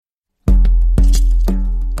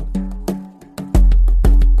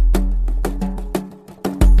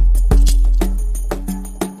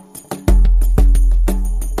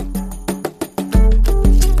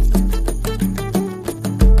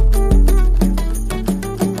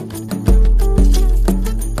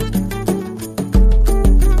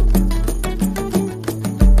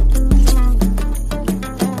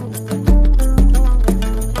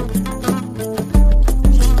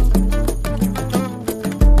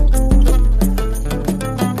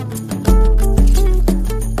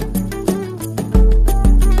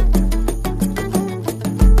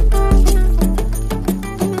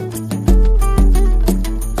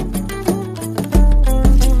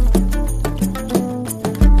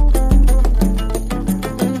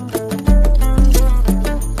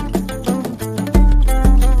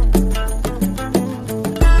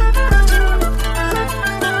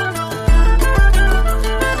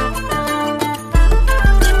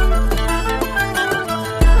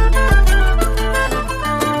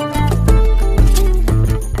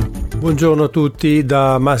Buongiorno a tutti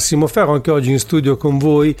da Massimo Ferro, anche oggi in studio con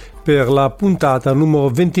voi per la puntata numero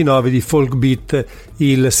 29 di Folk Beat,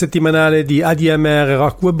 il settimanale di ADMR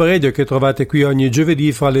Rock Web Radio che trovate qui ogni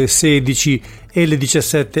giovedì fra le 16 e le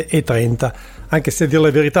 17:30. Anche se a dire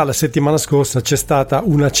la verità la settimana scorsa c'è stata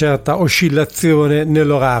una certa oscillazione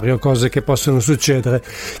nell'orario, cose che possono succedere.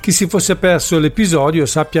 Chi si fosse perso l'episodio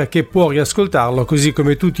sappia che può riascoltarlo, così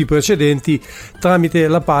come tutti i precedenti, tramite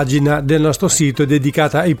la pagina del nostro sito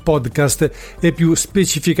dedicata ai podcast e più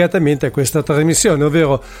specificatamente a questa trasmissione,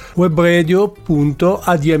 ovvero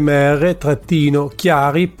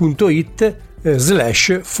webradio.admr-chiari.it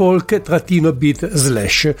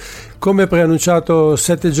 /folk-beat/. Come preannunciato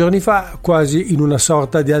 7 giorni fa, quasi in una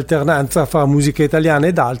sorta di alternanza fra musica italiana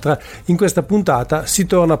ed altra, in questa puntata si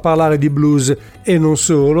torna a parlare di blues e non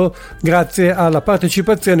solo, grazie alla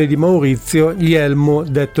partecipazione di Maurizio Ielmo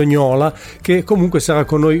detto Gnola, che comunque sarà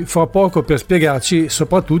con noi fra poco per spiegarci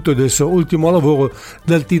soprattutto del suo ultimo lavoro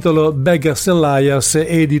dal titolo Beggars and Liars,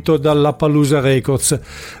 edito dalla Palooza Records.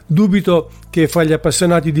 Dubito che fra gli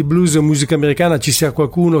appassionati di blues e musica americana ci sia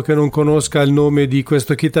qualcuno che non conosca il nome di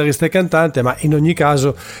questo chitarrista e cantante, ma in ogni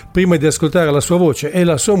caso, prima di ascoltare la sua voce e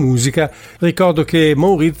la sua musica, ricordo che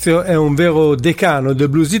Maurizio è un vero decano del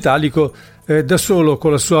blues italico. Da solo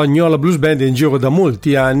con la sua Gnola Blues Band è in giro da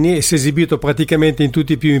molti anni e si è esibito praticamente in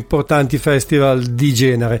tutti i più importanti festival di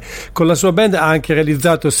genere. Con la sua band ha anche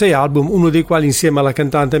realizzato 6 album, uno dei quali insieme alla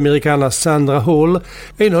cantante americana Sandra Hall,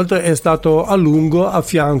 e inoltre è stato a lungo a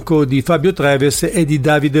fianco di Fabio Treves e di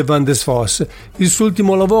Davide Van des Voss. Il suo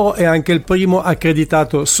ultimo lavoro è anche il primo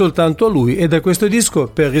accreditato soltanto a lui, e da questo disco,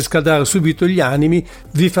 per riscaldare subito gli animi,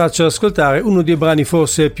 vi faccio ascoltare uno dei brani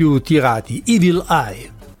forse più tirati, Evil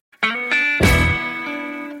Eye.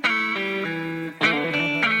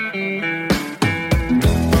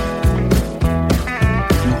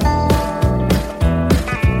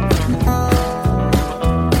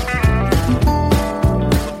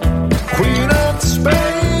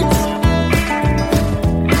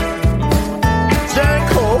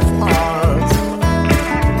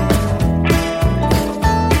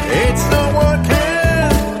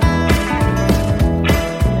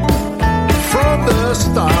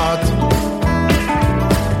 Stop.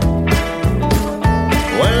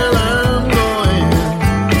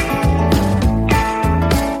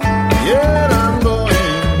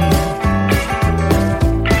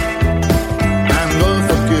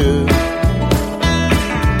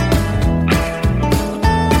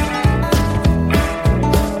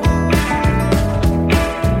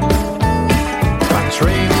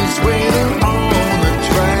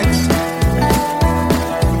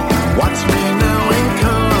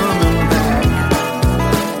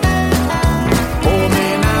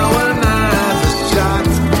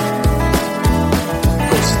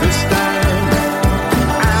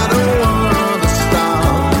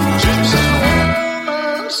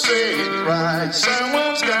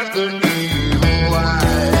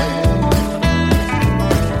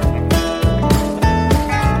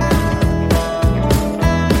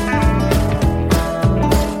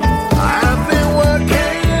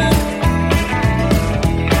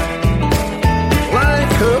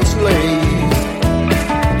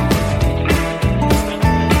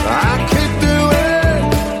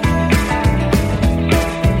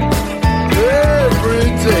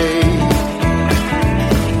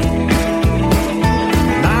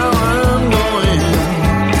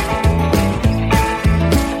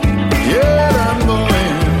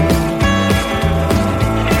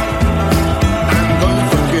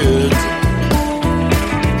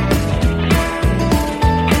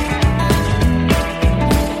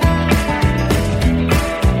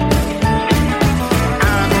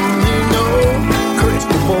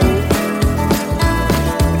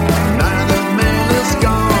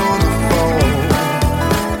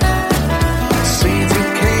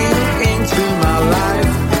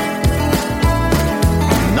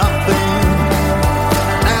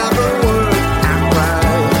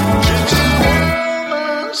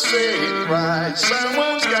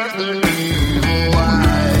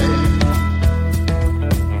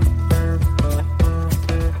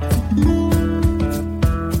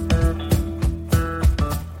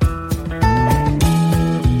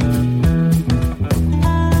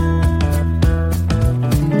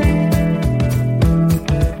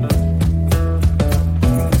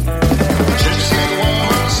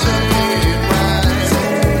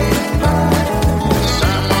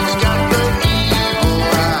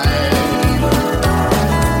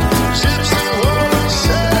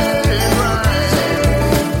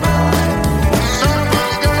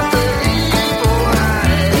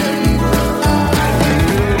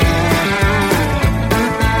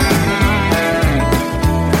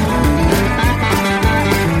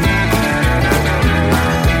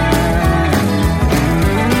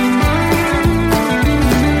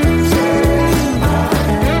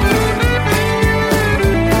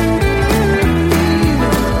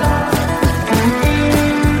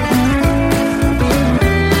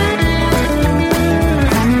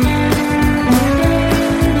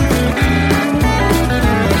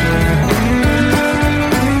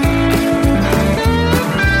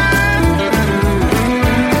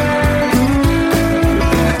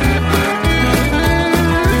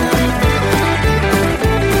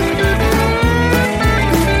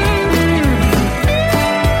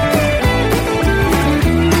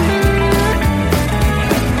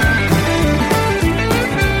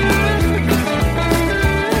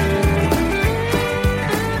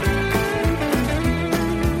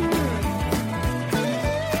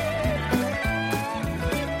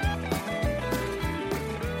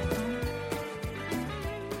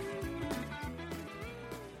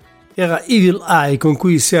 Era Evil Eye con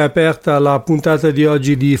cui si è aperta la puntata di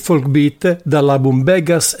oggi di Folk Beat dall'album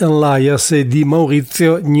Beggars and Liars di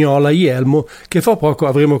Maurizio Gnola Ielmo, che fra poco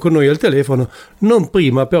avremo con noi al telefono, non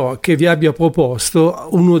prima però che vi abbia proposto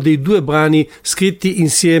uno dei due brani scritti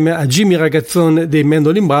insieme a Jimmy Ragazzon dei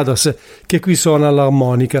Mandolin Brothers, che qui suona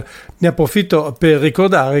l'armonica. Ne approfitto per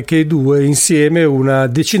ricordare che i due insieme una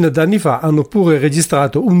decina d'anni fa hanno pure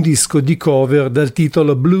registrato un disco di cover dal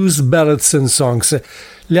titolo Blues Ballads and Songs.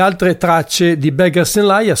 Le altre tracce di Beggars and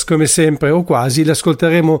Liars, come sempre o quasi, le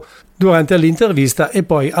ascolteremo durante l'intervista e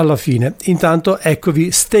poi alla fine. Intanto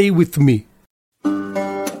eccovi Stay With Me.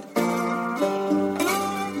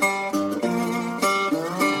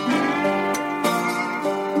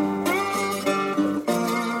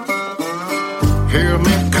 Hear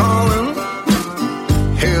me calling,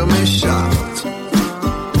 hear me shout,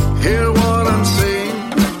 hear what I'm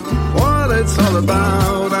saying, what it's all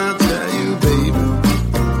about. I tell you, baby,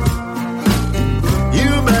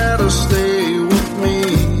 you better stay with me.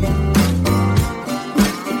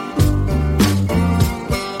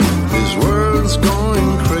 This world's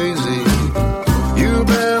going crazy, you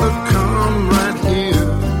better come right here.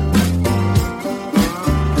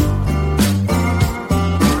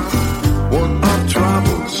 What are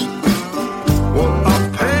troubles? What are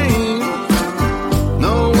pain?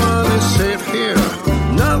 No one is safe here,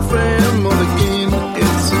 nothing more to gain.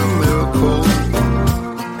 It's a miracle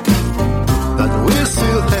that we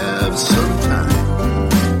still have some time.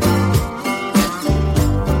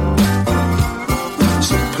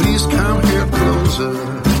 So please come here closer.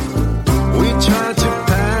 We try to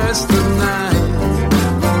pass the night.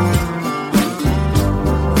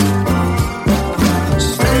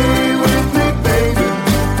 Stay with me, baby.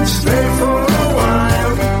 Stay for a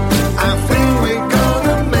while. I think we're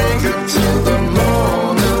gonna make it till the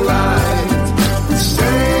morning light.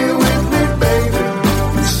 Stay with me, baby.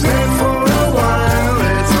 Stay for a while.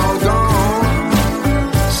 It's all gone.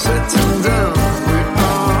 Sitting down, we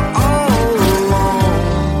are all alone.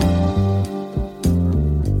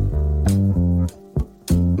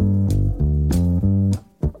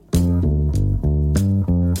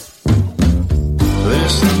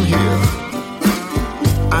 Listen here,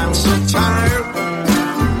 I'm so tired.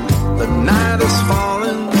 The night is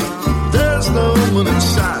falling, there's no one in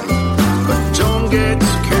sight. But don't get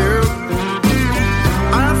scared,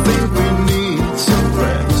 I think we need some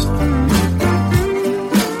rest.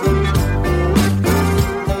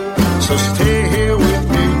 So stay here with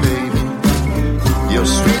me, baby. Your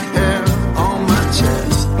sweet hair on my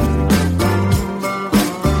chest.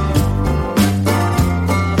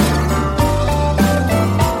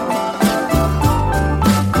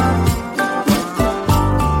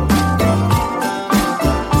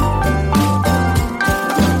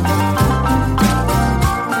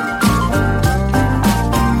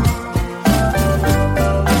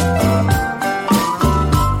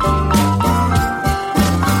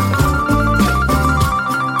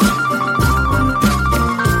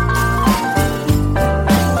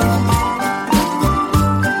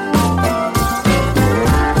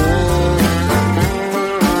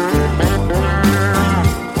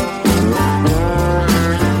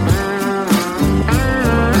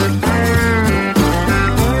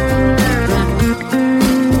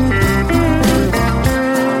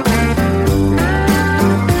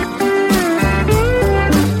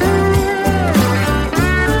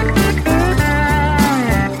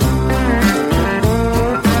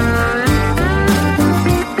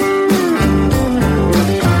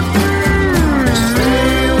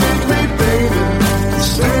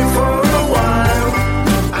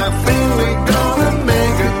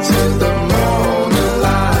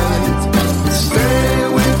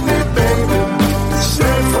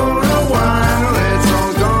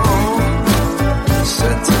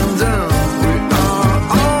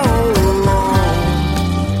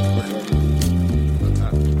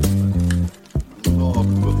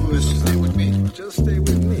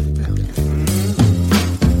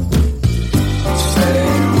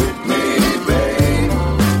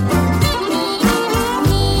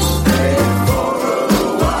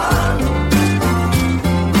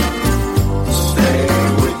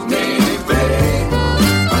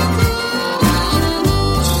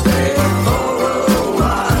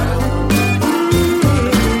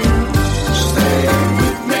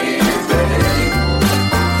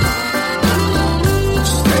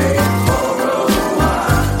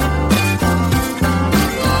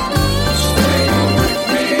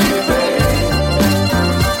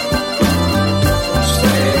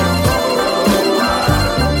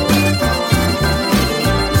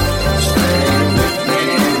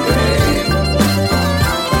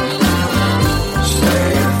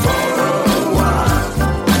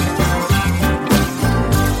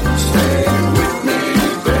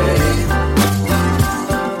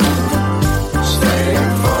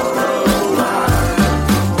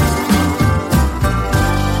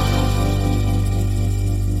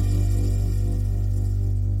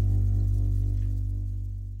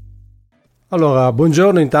 Allora,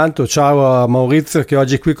 buongiorno intanto, ciao a Maurizio che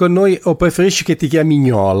oggi è qui con noi, o preferisci che ti chiami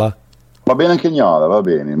Gnola? Va bene anche Gnola, va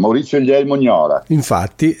bene. Maurizio Guglielmo Gnola.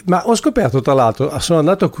 Infatti, ma ho scoperto tra l'altro, sono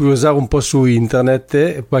andato a curiosare un po' su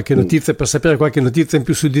internet, qualche notizia per sapere qualche notizia in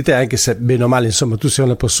più su di te, anche se bene o male, insomma, tu sei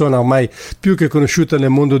una persona ormai più che conosciuta nel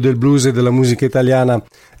mondo del blues e della musica italiana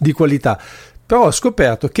di qualità. Però ho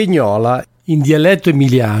scoperto che Gnola, in dialetto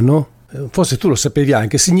emiliano, forse tu lo sapevi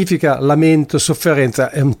anche, significa lamento, sofferenza,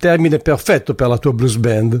 è un termine perfetto per la tua blues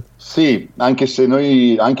band. Sì, anche se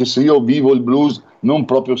io vivo il blues non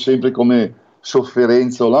proprio sempre come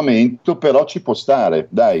sofferenza o lamento, però ci può stare,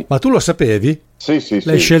 dai. Ma tu lo sapevi? Sì, L'hai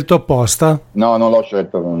sì. scelto apposta? No, non l'ho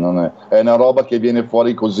scelto, è una roba che viene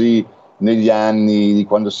fuori così negli anni di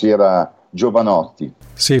quando si era giovanotti.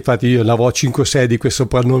 Sì, infatti io ne avrò 5-6 di quei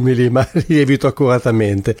soprannomi lì, ma li evito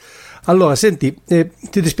accuratamente. Allora, senti,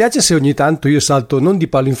 ti dispiace se ogni tanto io salto non di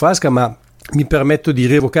palo in frasca, ma mi permetto di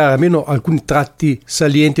rievocare almeno alcuni tratti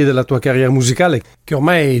salienti della tua carriera musicale, che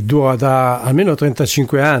ormai dura da almeno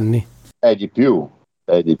 35 anni. Di più.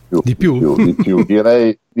 Di più?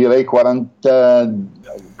 Direi 40,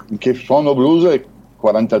 che sono blues è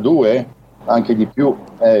 42, anche di più.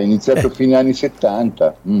 Iniziato fine anni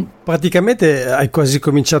 70. Praticamente hai quasi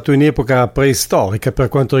cominciato in epoca preistorica per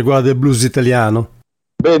quanto riguarda il blues italiano.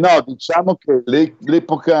 Beh, no, diciamo che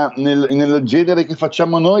l'epoca, nel genere che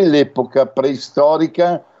facciamo noi, l'epoca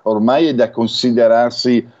preistorica ormai è da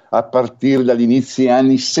considerarsi a partire dagli inizi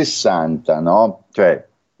anni 60, no? Cioè,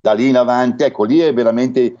 da lì in avanti, ecco, lì è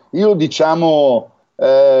veramente, io diciamo,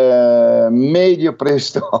 medio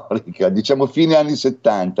preistorica, diciamo fine anni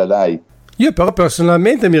 70, dai. Io però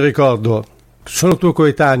personalmente mi ricordo, sono tuo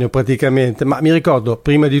coetaneo praticamente, ma mi ricordo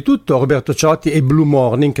prima di tutto Roberto Ciotti e Blue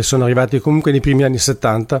Morning che sono arrivati comunque nei primi anni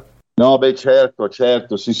 70. No, beh, certo,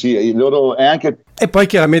 sì, loro è anche... E poi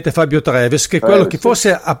chiaramente Fabio Treves, che è quello che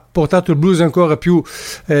forse ha portato il blues ancora più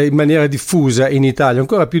in maniera diffusa in Italia,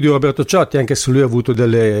 ancora più di Roberto Ciotti, anche se lui ha avuto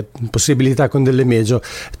delle possibilità con delle major.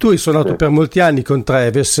 Tu hai suonato per molti anni con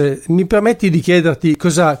Treves, mi permetti di chiederti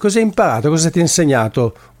cosa hai imparato, cosa ti ha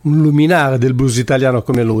insegnato un luminare del blues italiano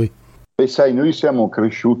come lui? Beh, sai, noi siamo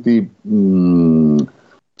cresciuti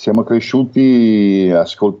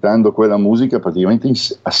ascoltando quella musica praticamente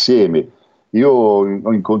assieme. Io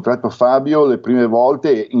ho incontrato Fabio le prime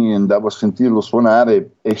volte, andavo a sentirlo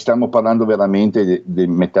suonare e stiamo parlando veramente di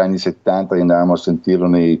metà anni 70, che andavamo a sentirlo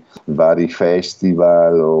nei vari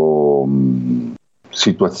festival o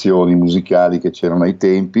situazioni musicali che c'erano ai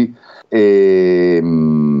tempi e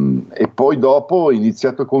poi dopo ho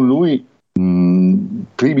iniziato con lui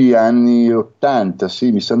primi anni 80,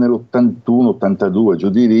 sì, mi sa nell'81, 82, giù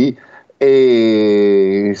di lì,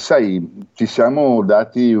 e sai, ci siamo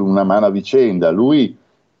dati una mano a vicenda. Lui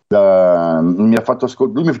mi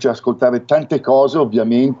faceva ascoltare tante cose,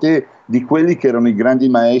 ovviamente, di quelli che erano i grandi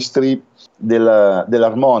maestri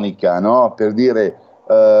dell'armonica, no? Per dire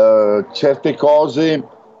certe cose,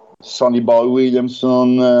 Sonny Boy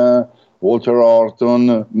Williamson, Walter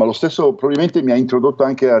Horton, ma lo stesso probabilmente mi ha introdotto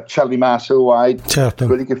anche a Charlie Musselwhite, certo.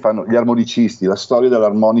 Quelli che fanno gli armonicisti, la storia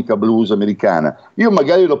dell'armonica blues americana. Io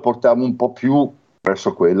magari lo portavo un po' più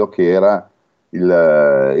verso quello che era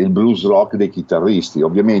il blues rock dei chitarristi.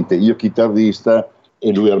 Ovviamente io chitarrista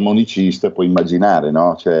e lui armonicista, puoi immaginare,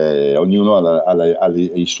 no? Cioè, ognuno ha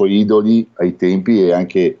i suoi idoli ai tempi e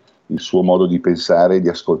anche il suo modo di pensare e di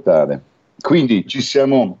ascoltare. Quindi ci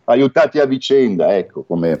siamo aiutati a vicenda, ecco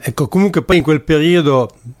come. Ecco, comunque poi in quel periodo,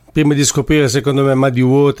 prima di scoprire secondo me Muddy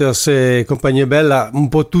Waters e compagnia bella, un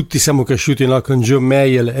po' tutti siamo cresciuti, no? Con John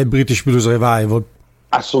Mayall e British Blues Revival.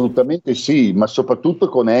 Assolutamente sì, ma soprattutto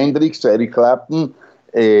con Hendrix, Eric Clapton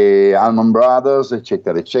e Allman Brothers,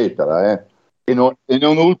 eccetera, eccetera. E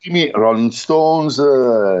non ultimi Rolling Stones,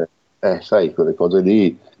 sai, quelle cose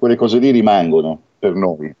lì rimangono per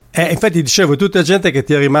noi. Infatti dicevo, tutta gente che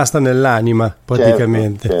ti è rimasta nell'anima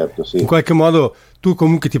praticamente. Certo, sì. In qualche modo tu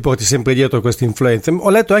comunque ti porti sempre dietro queste influenze. Ho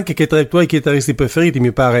letto anche che tra i tuoi chitarristi preferiti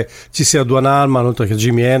mi pare ci sia Duane Allman, oltre che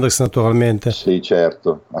Jimi Hendrix naturalmente. Sì,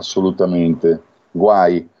 certo, assolutamente.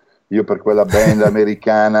 Guai, io per quella band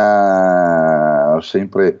americana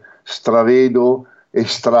sempre stravedo e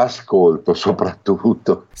strascolto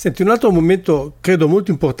soprattutto. Senti, un altro momento credo molto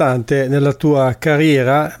importante nella tua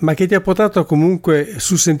carriera, ma che ti ha portato comunque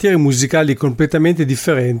su sentieri musicali completamente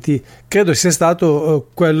differenti, credo sia stato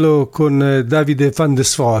quello con Davide Van der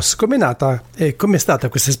Sfros. Com'è nata e com'è stata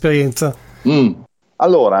questa esperienza?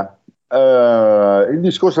 Allora, il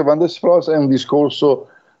discorso Van der Sfros è un discorso,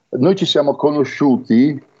 noi ci siamo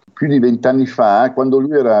conosciuti più di 20 anni fa, quando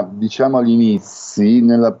lui era, diciamo, agli inizi,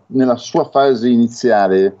 nella sua fase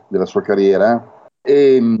iniziale della sua carriera,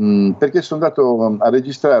 perché sono andato a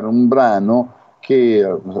registrare un brano che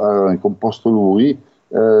ha composto lui,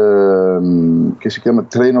 che si chiama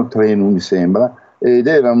Treno Treno, mi sembra, ed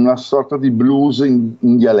era una sorta di blues in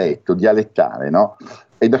dialettale, no?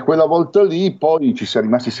 E da quella volta lì poi ci siamo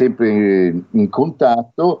rimasti sempre in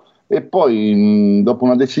contatto, e poi dopo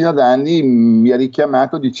una decina d'anni mi ha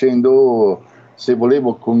richiamato dicendo se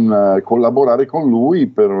volevo collaborare con lui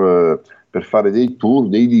per fare dei tour,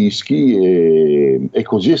 dei dischi, e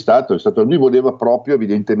così è stato. Lui voleva proprio,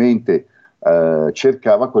 evidentemente,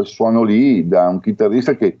 cercava quel suono lì da un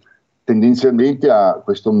chitarrista che tendenzialmente ha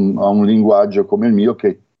un linguaggio come il mio,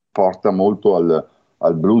 che porta molto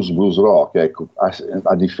al blues rock, ecco,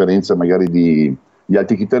 a differenza magari di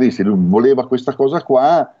altri chitarristi. Lui voleva questa cosa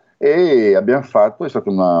qua e è stata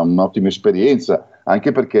un'ottima esperienza,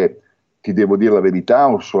 anche perché ti devo dire la verità,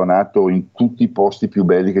 ho suonato in tutti i posti più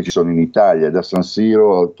belli che ci sono in Italia, da San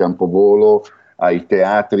Siro al Campovolo, ai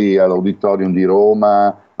teatri, all'Auditorium di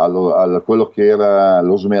Roma, a quello che era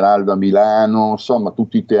lo Smeraldo a Milano, insomma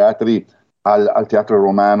tutti i teatri, al Teatro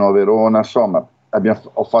Romano a Verona, insomma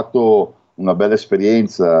ho fatto una bella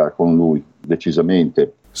esperienza con lui,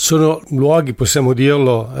 decisamente. Sono luoghi, possiamo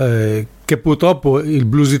dirlo, che purtroppo il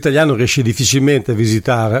blues italiano riesce difficilmente a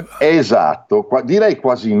visitare. Esatto, direi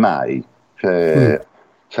quasi mai. Cioè,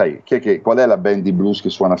 sai, qual è la band di blues che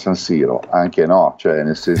suona a San Siro? Anche no, cioè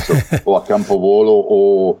nel senso, o a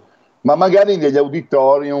Campovolo, ma magari negli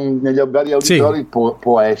vari auditori sì.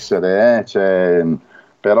 può essere, cioè,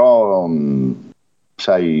 però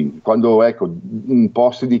sai, quando in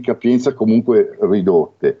posti di capienza comunque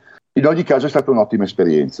ridotte. In ogni caso è stata un'ottima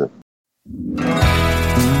esperienza.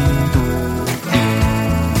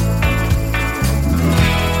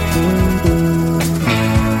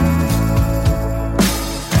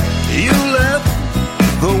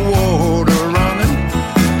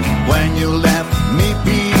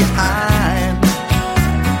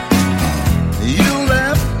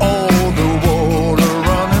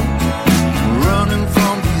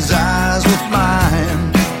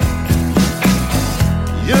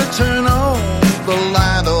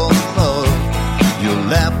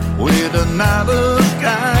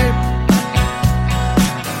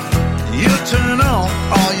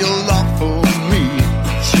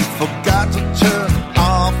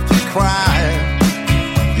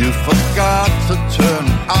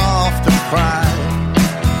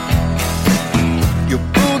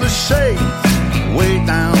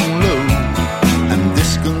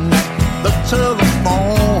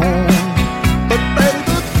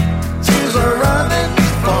 Tears are running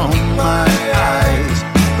from my eyes,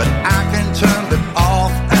 but I can turn it off.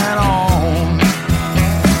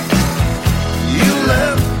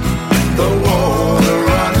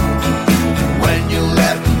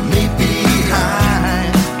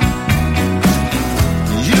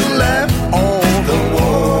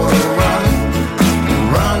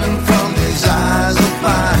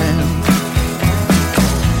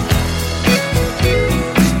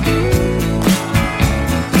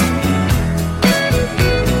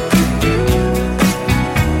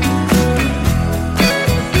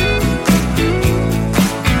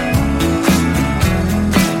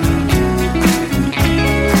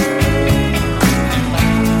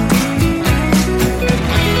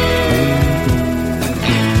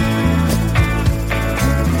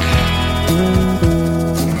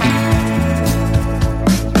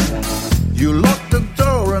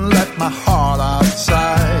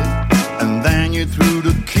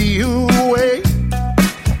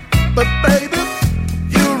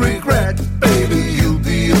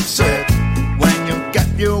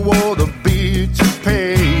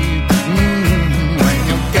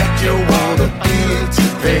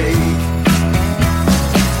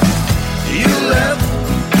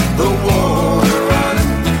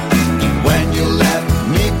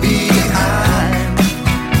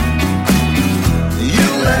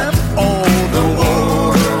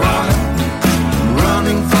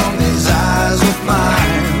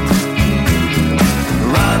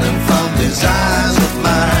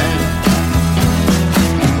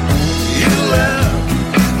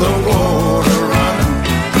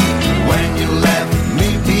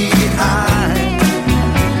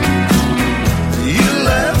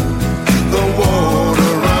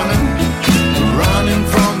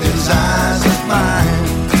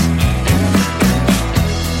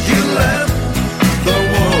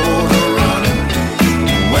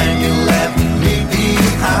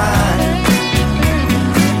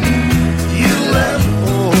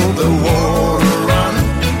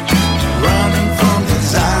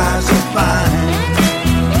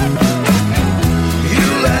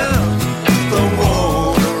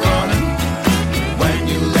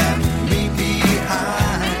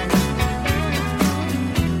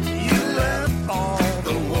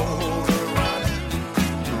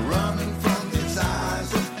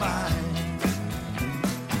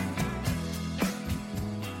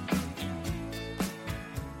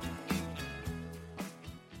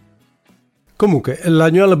 Comunque, la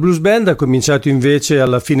New Orleans Blues Band ha cominciato invece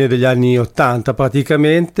alla fine degli anni 80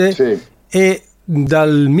 praticamente, Sì. e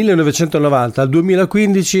dal 1990 al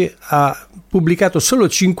 2015 ha pubblicato solo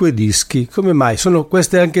 5 dischi. Come mai? Sono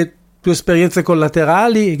queste anche tue esperienze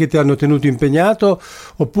collaterali che ti hanno tenuto impegnato,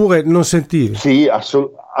 oppure non sentivi? Sì,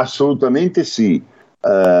 assolutamente sì.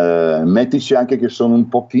 Mettici anche che sono un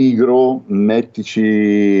po' pigro,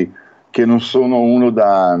 mettici che non sono uno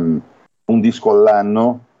da un disco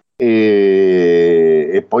all'anno,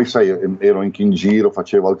 e poi sai, ero anche in giro,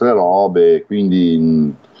 facevo altre robe,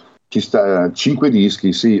 quindi ci sta 5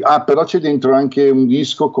 dischi, sì. Ah, però c'è dentro anche un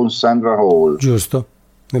disco con Sandra Hall, Giusto,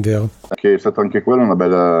 è vero. che è stata anche quella una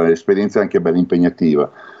bella esperienza, anche bella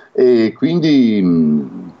impegnativa. E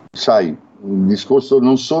quindi, sai, il discorso,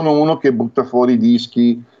 non sono uno che butta fuori i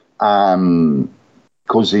dischi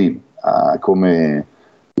così, come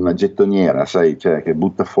una gettoniera, sai, cioè che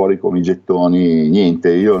butta fuori come i gettoni,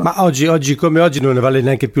 niente. Ma oggi come oggi non ne vale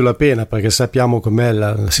neanche più la pena, perché sappiamo com'è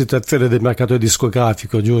la situazione del mercato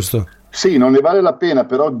discografico, giusto? Sì, non ne vale la pena,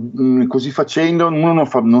 però così facendo uno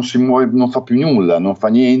non si muove, non fa più nulla, non fa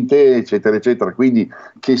niente, eccetera, eccetera. Quindi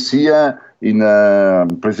che sia in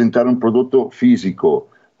presentare un prodotto fisico,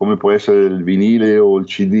 come può essere il vinile o il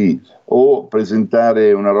CD, o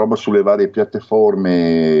presentare una roba sulle varie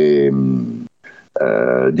piattaforme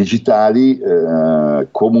digitali,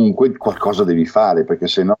 comunque qualcosa devi fare, perché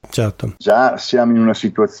sennò Certo. già siamo in una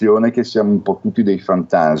situazione che siamo un po' tutti dei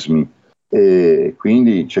fantasmi, e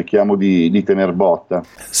quindi cerchiamo di tener botta.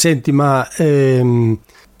 Senti, ma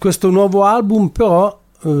questo nuovo album però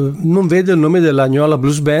non vede il nome della New Orleans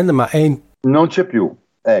Blues Band, ma è in... Non c'è più,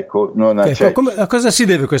 ecco, a cosa si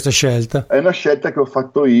deve questa scelta? è una scelta che ho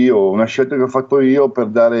fatto io,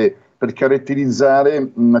 per caratterizzare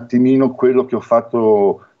un attimino quello che ho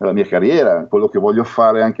fatto nella mia carriera, quello che voglio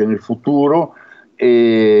fare anche nel futuro,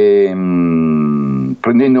 e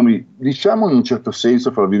prendendomi, diciamo in un certo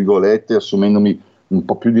senso, fra virgolette, assumendomi un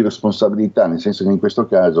po' più di responsabilità, nel senso che in questo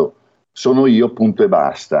caso sono io, punto e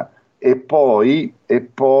basta. E poi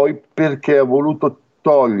perché ho voluto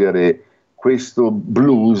togliere questo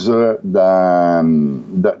blues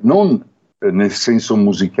non nel senso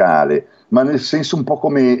musicale, ma nel senso un po'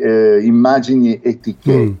 come immagini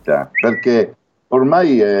etichetta, perché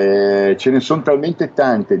ormai ce ne sono talmente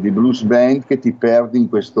tante di blues band che ti perdi in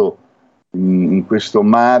questo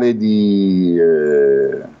mare di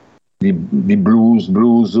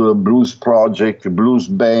blues project, blues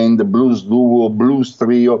band, blues duo, blues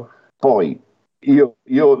trio. Poi io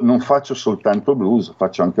non faccio soltanto blues,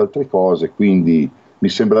 faccio anche altre cose, quindi mi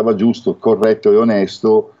sembrava giusto, corretto e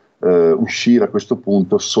onesto uscire a questo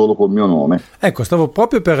punto solo col mio nome. Ecco, stavo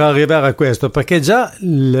proprio per arrivare a questo, perché già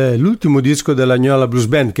l'ultimo disco della New Orleans Blues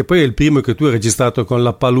Band, che poi è il primo che tu hai registrato con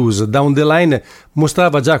la Palooza, Down the Line,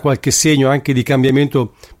 mostrava già qualche segno anche di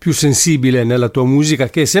cambiamento più sensibile nella tua musica,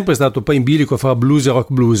 che è sempre stato poi in bilico fra blues e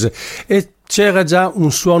rock blues, e c'era già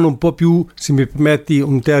un suono un po' più, se mi permetti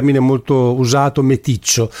un termine molto usato,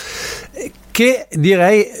 meticcio, che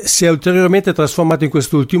direi si è ulteriormente trasformato in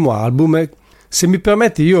quest'ultimo album. Se mi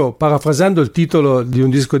permetti, io, parafrasando il titolo di un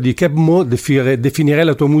disco di Keb Mo, definirei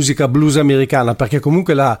la tua musica blues americana, perché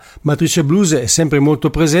comunque la matrice blues è sempre molto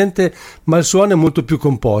presente, ma il suono è molto più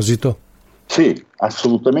composito. Sì,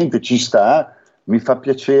 assolutamente ci sta. Mi fa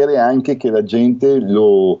piacere anche che la gente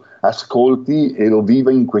lo ascolti e lo viva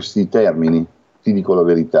in questi termini, ti dico la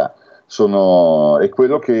verità. È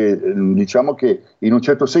quello che, diciamo che in un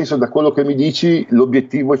certo senso, da quello che mi dici,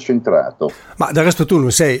 l'obiettivo è centrato. Ma del resto tu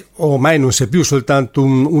ormai non sei più soltanto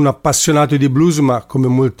un appassionato di blues, ma come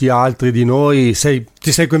molti altri di noi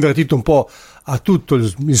ti sei convertito un po' a tutto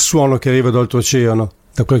il suono che arriva d'oltreoceano,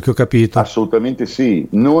 da quel che ho capito. Assolutamente sì.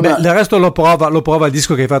 Del resto lo prova il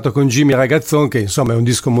disco che hai fatto con Jimmy Ragazzon, che insomma è un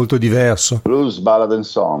disco molto diverso. Blues, Ballad and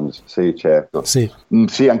Songs, sì, certo. Sì,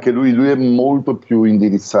 sì, anche lui è molto più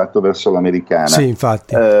indirizzato verso l'americana. Sì,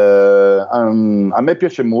 infatti. A me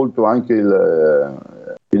piace molto anche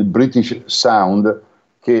il British Sound,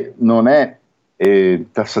 che non è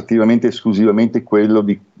tassativamente esclusivamente quello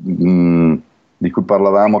di cui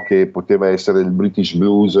parlavamo, che poteva essere il British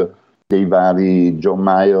Blues dei vari John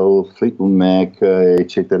Mayall, Fleetwood Mac,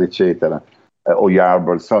 eccetera, eccetera, o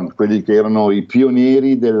Yardbird, quelli che erano i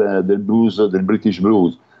pionieri del blues, del British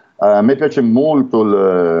Blues. A me piace molto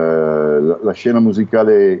la scena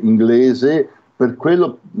musicale inglese, per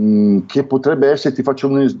quello che potrebbe essere. Ti faccio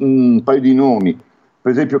un paio di nomi.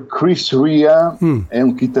 Per esempio Chris Rea è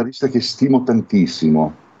un chitarrista che stimo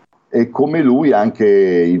tantissimo, e come lui anche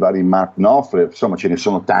i vari Mark Knopfler, insomma ce ne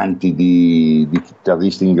sono tanti di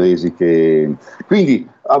chitarristi inglesi quindi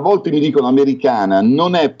a volte mi dicono americana,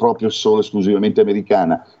 non è proprio solo esclusivamente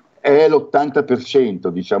americana, è l'80%,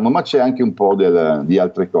 diciamo, ma c'è anche un po' di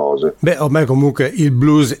altre cose. Beh, ormai comunque il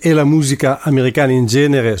blues e la musica americana in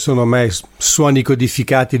genere sono ormai suoni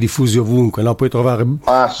codificati e diffusi ovunque, no? Puoi trovare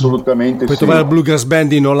Assolutamente puoi sì. trovare bluegrass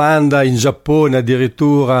band in Olanda, in Giappone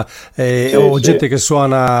addirittura, o sì. gente che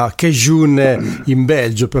suona Cajun in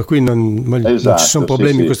Belgio, per cui non ci Esatto, sono sì,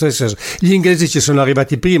 problemi in sì. questo senso. Gli inglesi ci sono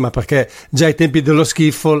arrivati prima, perché già ai tempi dello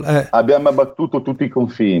skiffle Abbiamo abbattuto tutti i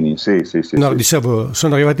confini, sì. no, dicevo,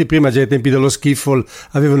 sono arrivati prima, già ai tempi dello skiffle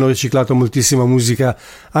avevano riciclato moltissima musica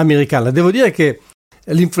americana. Devo dire che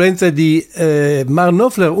l'influenza di Mark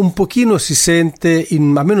Knopfler un pochino si sente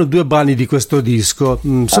in almeno 2 brani di questo disco,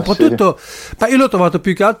 soprattutto, ma io l'ho trovato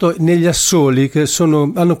più che altro negli assoli, che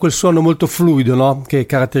hanno quel suono molto fluido, no? Che è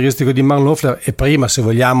caratteristico di Mark Knopfler, e prima, se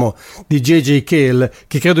vogliamo, di J.J. Cale,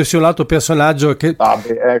 che credo sia un altro personaggio che...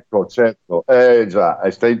 Ecco, certo, già,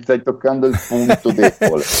 stai toccando il punto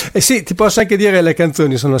debole. Sì, ti posso anche dire, le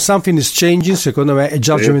canzoni sono Something is Changing, secondo me, e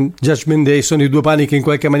Judgment Day sono i 2 brani che in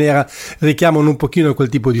qualche maniera richiamano un pochino quel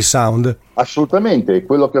tipo di sound. Assolutamente, è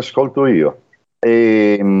quello che ascolto io.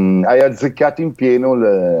 E hai azzeccato in pieno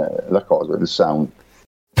la cosa, il sound.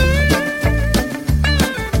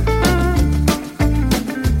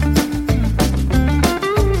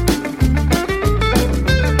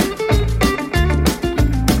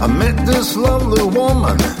 I met this lovely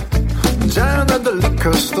woman down at the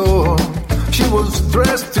liquor store. She was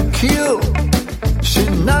dressed to kill. She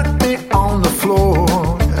knocked me on the floor,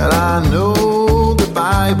 and I know the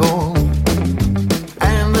Bible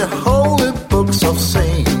and the holy books of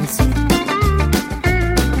saints.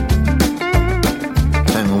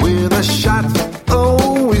 And with a shot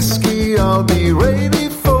of whiskey, I'll be ready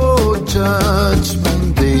for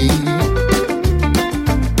Judgment Day.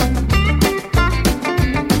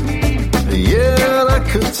 Yeah, I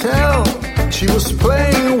could tell she was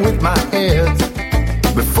playing with my head.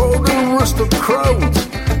 Before the rooster crowed,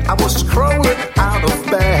 I was crawling out of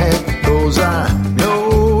bed, 'cause I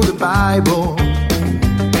know the Bible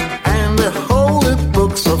and the holy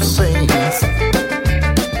books of saints.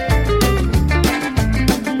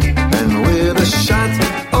 And with a shot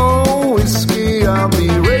of whiskey, I'll be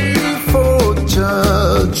ready for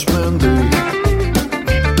Judgment Day.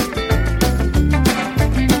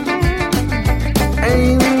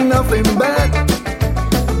 Ain't nothing bad,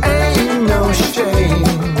 ain't no shame.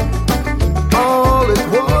 All it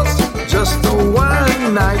was just a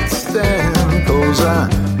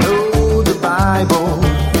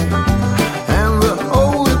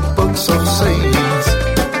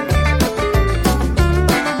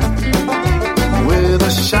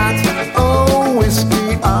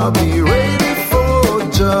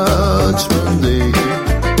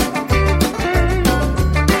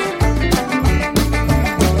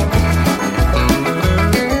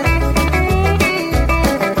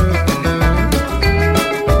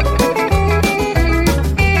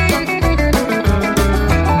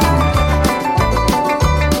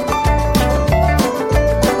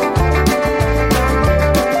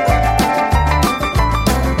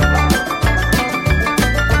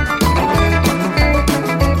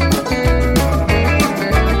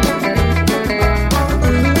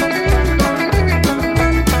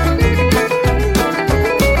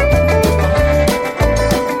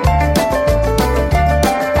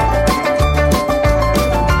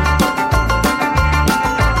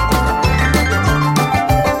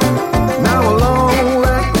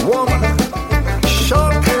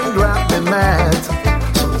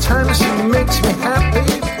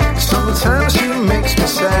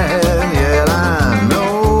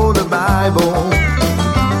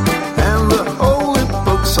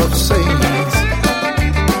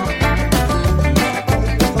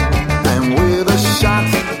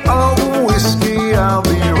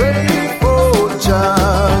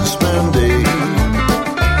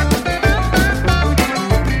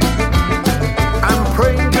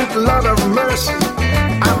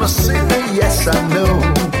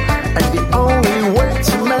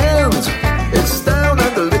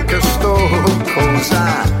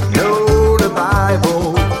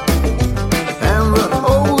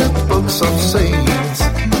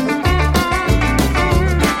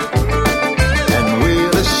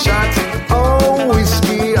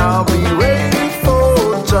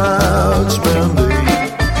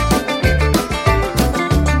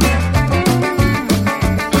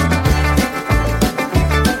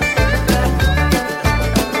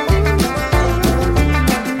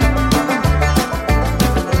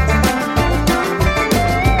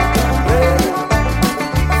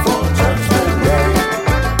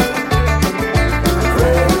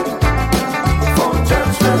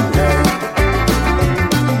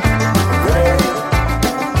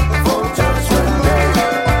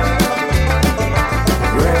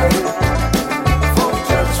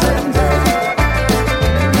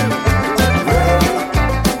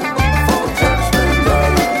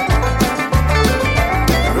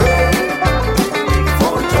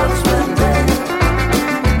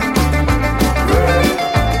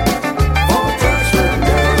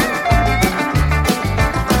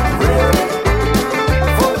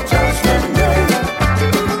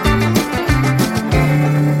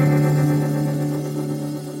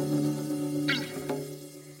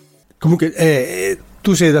Comunque,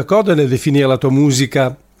 tu sei d'accordo nel definire la tua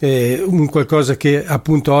musica un qualcosa che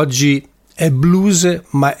appunto oggi è blues,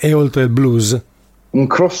 ma è oltre il blues? Un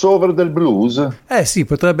crossover del blues? Sì,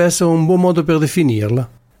 potrebbe essere un buon modo per definirla.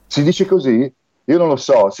 Si dice così? Io non lo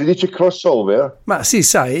so, si dice crossover? Ma sì,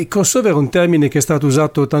 sai, il crossover è un termine che è stato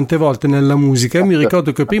usato tante volte nella musica. Io mi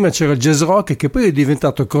ricordo che prima c'era il jazz rock, che poi è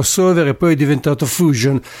diventato crossover e poi è diventato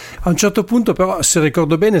fusion. A un certo punto però, se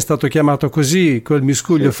ricordo bene, è stato chiamato così, quel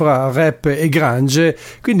miscuglio fra rap e grunge,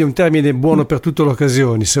 quindi è un termine buono per tutte le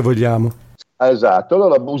occasioni, se vogliamo. Esatto,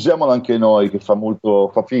 allora usiamolo anche noi, che fa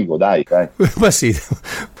figo, dai. Ma sì.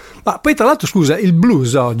 Ma poi tra l'altro, scusa, il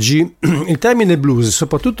blues oggi, il termine blues,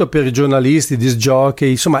 soprattutto per i giornalisti, i disc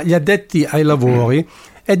jockey, insomma gli addetti ai lavori,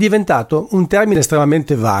 è diventato un termine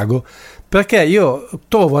estremamente vago, perché io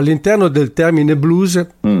trovo all'interno del termine blues,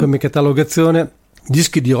 come catalogazione,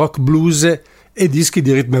 dischi di rock blues e dischi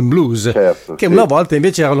di rhythm and blues, certo, che una volta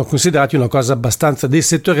invece erano considerati una cosa abbastanza, dei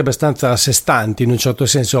settori abbastanza a sé stanti, in un certo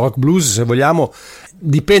senso. Rock blues, se vogliamo,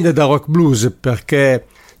 dipende da rock blues, perché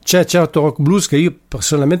c'è certo rock blues che io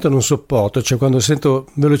personalmente non sopporto, cioè quando sento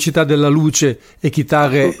velocità della luce e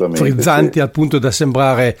chitarre frizzanti al punto da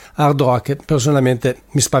sembrare hard rock, personalmente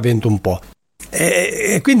mi spavento un po'.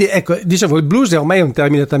 E quindi ecco, diciamo, il blues è ormai un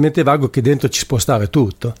termine talmente vago che dentro ci può stare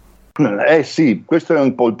tutto. Sì, questo è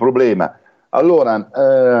un po' il problema. Allora,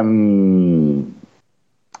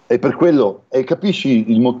 è per quello, e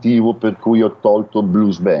capisci il motivo per cui ho tolto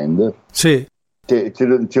Blues Band? Sì.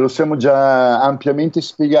 Ce lo siamo già ampiamente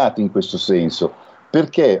spiegati in questo senso,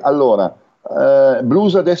 perché allora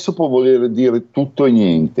blues adesso può voler dire tutto e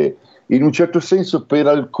niente. In un certo senso per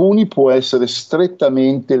alcuni può essere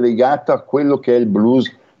strettamente legata a quello che è il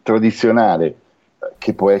blues tradizionale,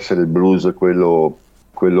 che può essere il blues quello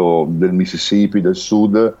del Mississippi, del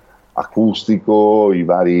sud, acustico, i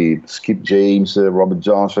vari Skip James, Robert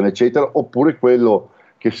Johnson, eccetera, oppure quello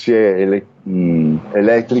che si è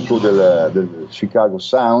elettrico del Chicago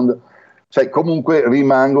Sound, cioè comunque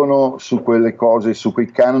rimangono su quelle cose, su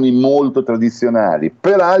quei canoni molto tradizionali.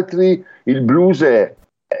 Per altri il blues è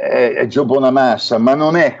Joe Bonamassa, ma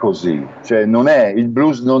non è così, cioè il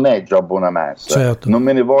blues non è Joe Bonamassa, certo. Non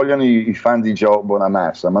me ne vogliono i fan di Joe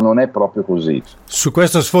Bonamassa, ma non è proprio così. Su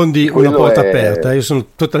questo sfondi una porta aperta, io sono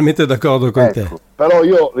totalmente d'accordo con te. Però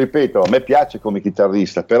io ripeto, a me piace come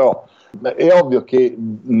chitarrista, però è ovvio che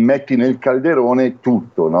metti nel calderone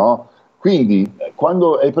tutto, no? Quindi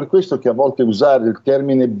è per questo che a volte usare il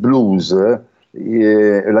termine blues,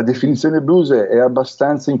 la definizione blues è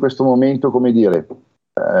abbastanza in questo momento, come dire,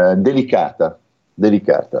 delicata,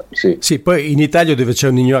 sì. Sì, poi in Italia, dove c'è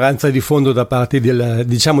un'ignoranza di fondo da parte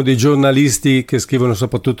dei giornalisti che scrivono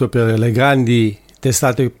soprattutto per le grandi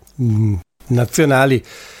testate nazionali,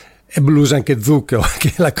 è blues anche zucchero,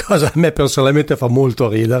 che la cosa a me personalmente fa molto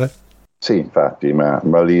ridere. Sì, infatti, ma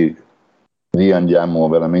lì andiamo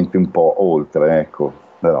veramente un po' oltre, ecco,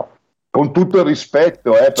 però con tutto il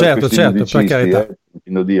rispetto per certo, per carità.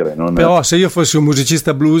 Però se io fossi un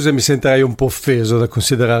musicista blues mi sentirei un po' offeso da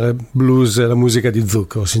considerare blues la musica di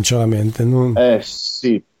zucchero, sinceramente.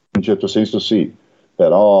 Sì, in un certo senso sì,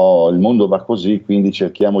 però il mondo va così, quindi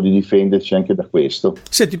cerchiamo di difenderci anche da questo.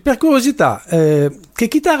 Senti, per curiosità, che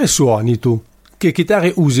chitarre suoni tu? Che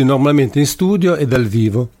chitarre usi normalmente in studio e dal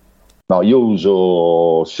vivo? No, io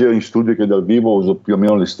uso sia in studio che dal vivo, uso più o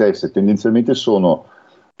meno le stesse, tendenzialmente sono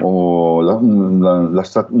una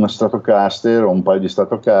Stratocaster o un paio di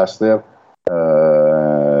Stratocaster,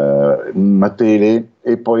 una Tele,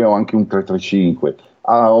 e poi ho anche un 335.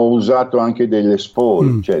 Ho usato anche delle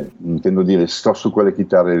Paul, cioè intendo dire, sto su quelle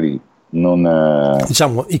chitarre lì, non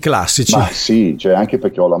diciamo i classici. Ma sì, cioè anche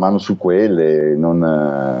perché ho la mano su quelle,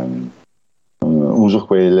 non uso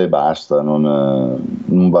quelle e basta,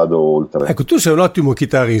 non vado oltre. Ecco, tu sei un ottimo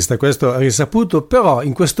chitarrista, questo è risaputo, però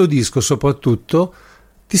in questo disco soprattutto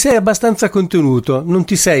ti sei abbastanza contenuto, non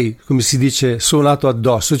ti sei, come si dice, suonato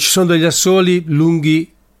addosso, ci sono degli assoli lunghi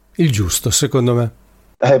il giusto, secondo me.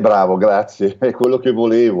 Bravo, grazie, è quello che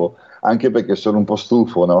volevo, anche perché sono un po'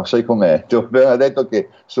 stufo, no? Sai com'è? Ti ho appena detto che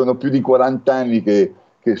sono più di 40 anni che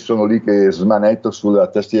sono lì che smanetto sulla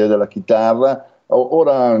tastiera della chitarra.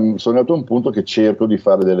 Ora sono arrivato a un punto che cerco di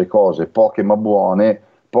fare delle cose, poche ma buone,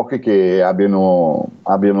 poche che abbiano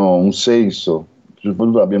un senso,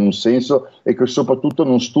 soprattutto abbiano un senso e che soprattutto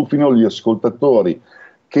non stufino gli ascoltatori,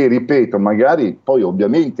 che ripeto, magari poi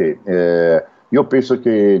ovviamente io penso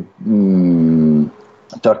che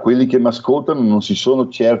tra quelli che mi ascoltano non ci sono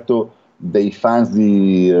certo dei fans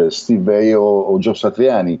di Steve Vai o Joe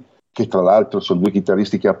Satriani, che tra l'altro sono due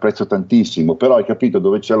chitarristi che apprezzo tantissimo, però hai capito,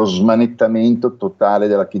 dove c'è lo smanettamento totale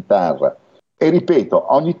della chitarra, E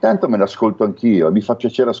ripeto, ogni tanto me l'ascolto anch'io, mi fa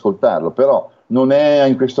piacere ascoltarlo, però non è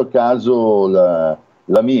in questo caso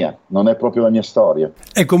la mia, non è proprio la mia storia.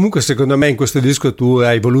 E comunque secondo me in questo disco tu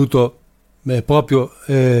hai voluto proprio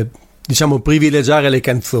diciamo privilegiare le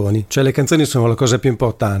canzoni, cioè le canzoni sono la cosa più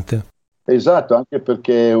importante. Esatto, anche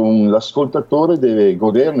perché l'ascoltatore deve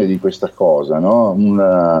goderne di questa cosa,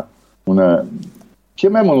 no?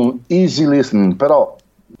 Chiamiamolo un easy listening, però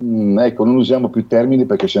ecco, non usiamo più termini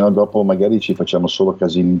perché sennò dopo magari ci facciamo solo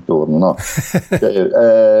casini intorno, no?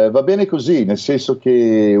 Va bene così, nel senso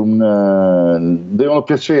che devono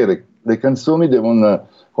piacere, le canzoni devono,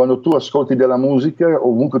 quando tu ascolti della musica,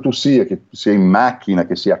 ovunque tu sia, che sia in macchina,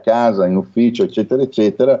 che sia a casa, in ufficio, eccetera,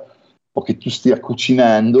 eccetera, o che tu stia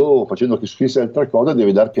cucinando o facendo che qualsiasi altra cosa,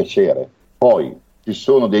 deve dar piacere. Poi ci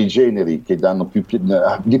sono dei generi che danno più,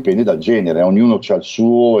 dipende dal genere, ognuno c'ha il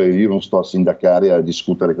suo e io non sto a sindacare, a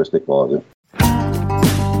discutere queste cose.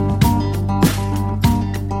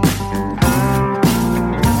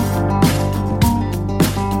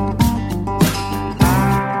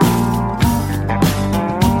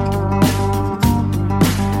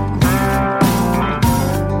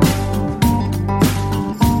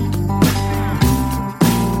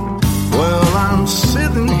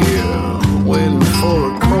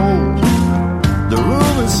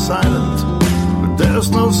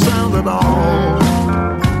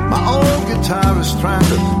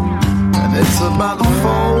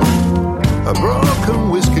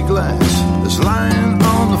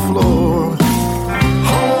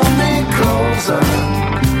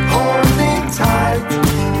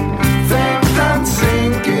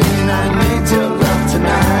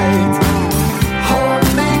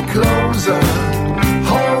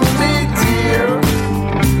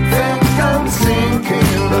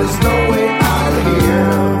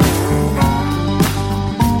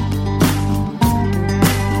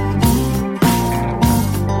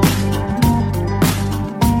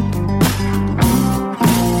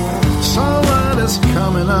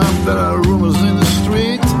 There are rumors in the street.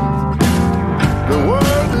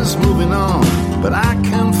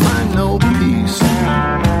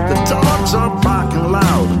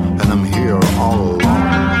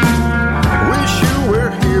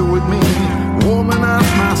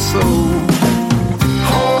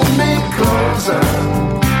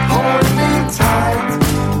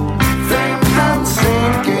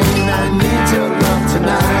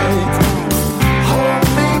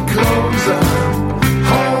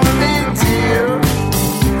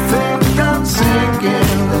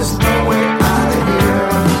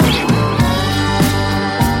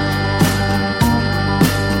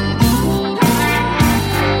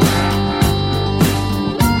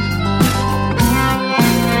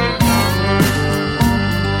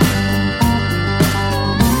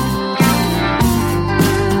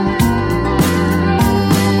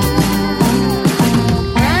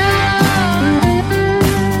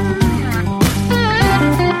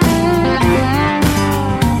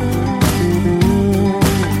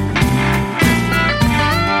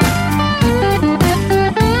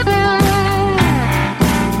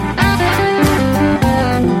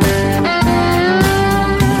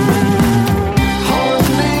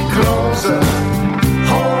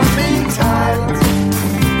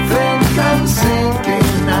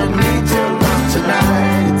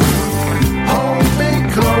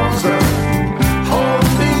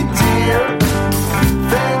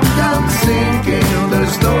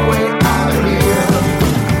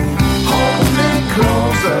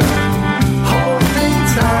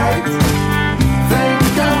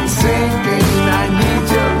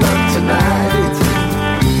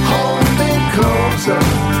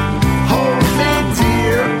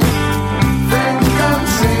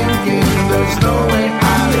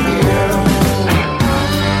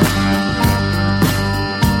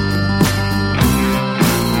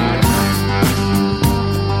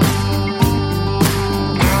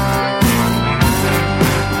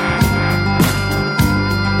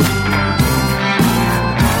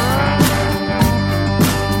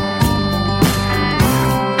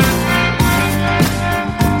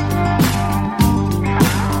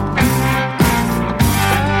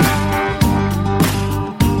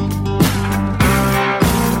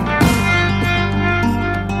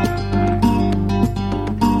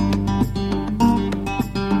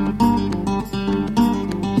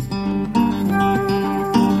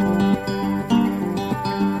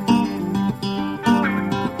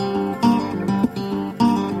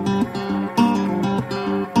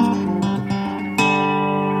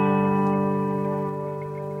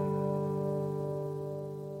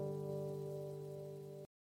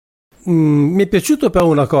 Mi è piaciuto però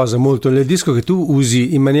una cosa molto nel disco, che tu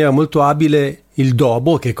usi in maniera molto abile il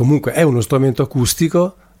dobro, che comunque è uno strumento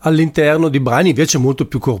acustico, all'interno di brani invece molto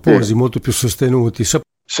più corposi, Sì. molto più sostenuti.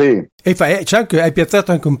 Sì, E hai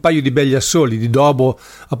piazzato anche un paio di begli assoli di dobro,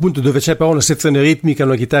 appunto, dove c'è però una sezione ritmica,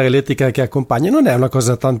 una chitarra elettrica che accompagna. Non è una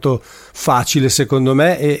cosa tanto facile, secondo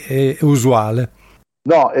me, e usuale.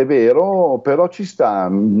 no, è vero, però ci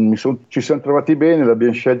sta, ci siamo trovati bene,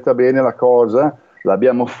 l'abbiamo scelta bene la cosa,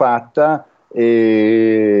 l'abbiamo fatta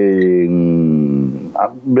e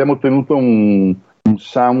abbiamo ottenuto un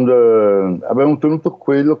sound, abbiamo ottenuto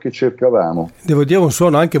quello che cercavamo. Devo dire un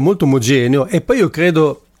suono anche molto omogeneo, e poi io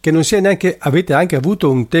credo che non sia neanche, avete anche avuto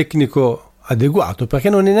un tecnico adeguato, perché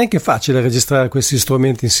non è neanche facile registrare questi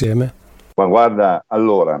strumenti insieme. Ma guarda,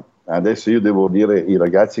 allora, adesso io devo dire, i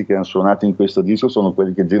ragazzi che hanno suonato in questo disco sono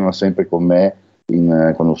quelli che girano sempre con me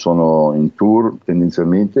quando sono in tour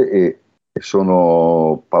tendenzialmente, e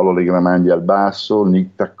sono Paolo Legramandi al basso,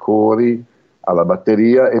 Nick Taccori alla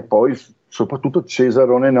batteria e poi soprattutto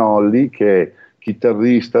Cesarone Nolli, che è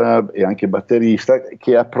chitarrista e anche batterista,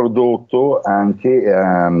 che ha prodotto anche,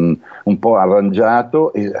 un po'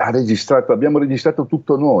 arrangiato e ha registrato, abbiamo registrato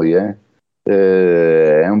tutto noi,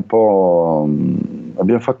 è un po',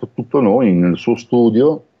 abbiamo fatto tutto noi nel suo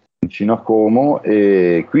studio vicino a Como,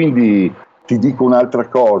 e quindi ti dico un'altra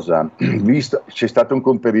cosa, c'è stato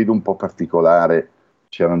un periodo un po' particolare,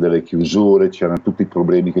 c'erano delle chiusure, c'erano tutti i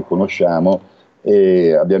problemi che conosciamo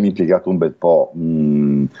e abbiamo impiegato un bel po'.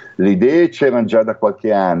 Le idee c'erano già da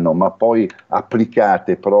qualche anno, ma poi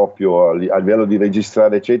applicate proprio a livello di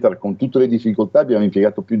registrare eccetera, con tutte le difficoltà abbiamo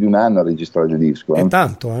impiegato più di un anno a registrare il disco. È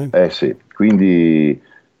tanto, eh? Sì, quindi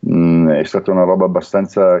è stata una roba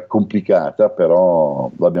abbastanza complicata,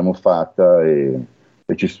 però l'abbiamo fatta e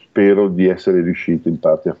ci spero di essere riuscito in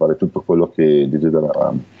parte a fare tutto quello che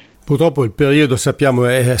desideravamo. Purtroppo il periodo, sappiamo,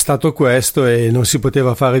 è stato questo e non si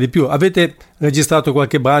poteva fare di più. Avete registrato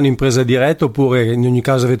qualche brano in presa diretta, oppure in ogni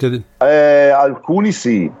caso avete... Alcuni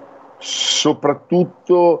sì,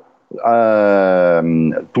 soprattutto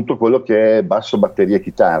tutto quello che è basso, batteria e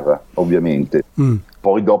chitarra, ovviamente.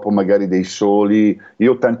 Poi dopo magari dei soli,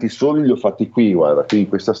 io tanti soli li ho fatti qui, guarda, qui in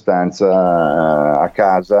questa stanza a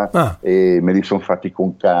casa, e me li sono fatti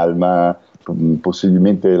con calma,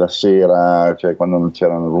 possibilmente la sera, cioè quando non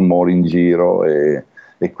c'erano rumori in giro, e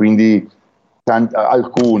quindi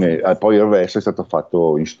alcune, poi il resto è stato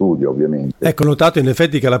fatto in studio, ovviamente. Ecco, ho notato in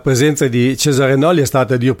effetti che la presenza di Cesare Nolli è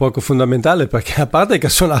stata a dir poco fondamentale, perché a parte che ha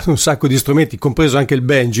suonato un sacco di strumenti, compreso anche il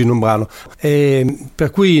banjo in un brano,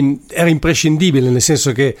 per cui era imprescindibile, nel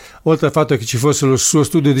senso che oltre al fatto che ci fosse lo suo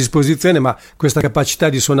studio a disposizione, ma questa capacità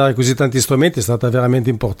di suonare così tanti strumenti è stata veramente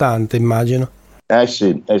importante, immagino.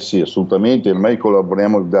 Sì, assolutamente, ormai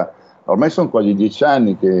collaboriamo ormai sono quasi 10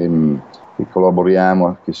 anni che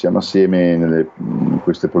collaboriamo, che siamo assieme in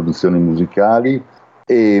queste produzioni musicali,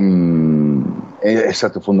 e è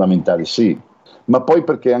stato fondamentale, sì, ma poi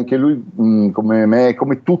perché anche lui, come me,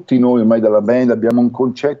 come tutti noi ormai dalla band, abbiamo un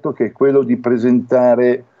concetto che è quello di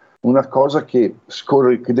presentare una cosa che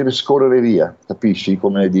deve scorrere via, capisci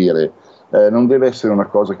come dire? Non deve essere una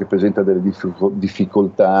cosa che presenta delle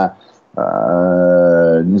difficoltà.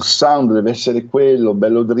 Il sound deve essere quello,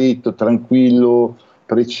 bello dritto, tranquillo,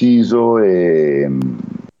 preciso, e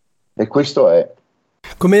questo è.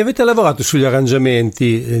 Come avete lavorato sugli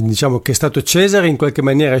arrangiamenti? Diciamo che è stato Cesare in qualche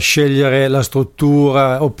maniera a scegliere la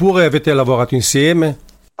struttura, oppure avete lavorato insieme?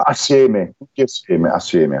 Assieme, tutti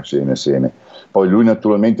assieme. Poi lui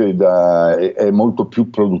naturalmente è molto più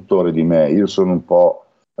produttore di me, io sono un po'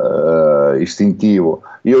 istintivo.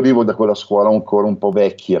 Io arrivo da quella scuola ancora un po'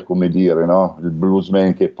 vecchia, come dire, no? Il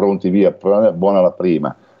bluesman che è pronti via, buona la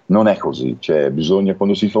prima. Non è così, cioè bisogna,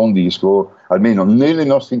 quando si fa un disco, almeno nelle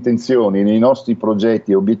nostre intenzioni, nei nostri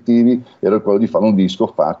progetti e obiettivi, era quello di fare un disco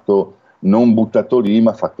fatto, non buttato lì,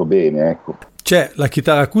 ma fatto bene, ecco. C'è la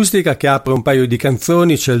chitarra acustica che apre un paio di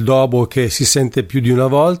canzoni, c'è il dobro che si sente più di una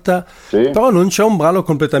volta, Sì. però non c'è un brano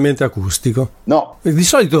completamente acustico. No. Di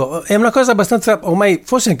solito è una cosa abbastanza, ormai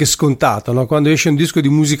forse anche scontata, no? Quando esce un disco di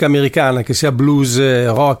musica americana, che sia blues,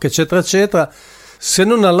 rock, eccetera, eccetera, se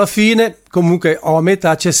non alla fine, comunque o a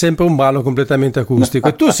metà c'è sempre un brano completamente acustico.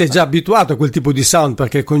 E tu sei già abituato a quel tipo di sound,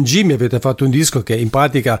 perché con Jimmy avete fatto un disco che in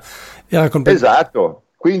pratica era completamente... Esatto.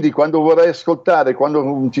 Quindi quando vorrei ascoltare,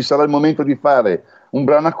 quando ci sarà il momento di fare un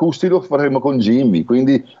brano acustico, lo faremo con Jimmy,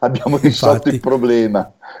 quindi abbiamo risolto il problema.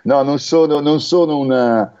 No, non sono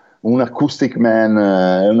un acoustic man,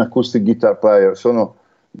 un acoustic guitar player, sono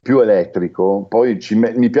più elettrico. Poi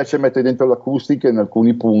mi piace mettere dentro l'acustica in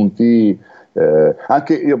alcuni punti,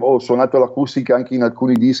 anche io ho suonato l'acustica anche in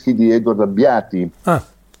alcuni dischi di Edward Abbiati.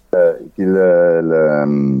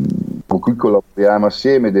 con cui collaboriamo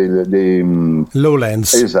assieme dei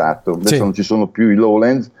Lowlands. Esatto, adesso Sì. non ci sono più i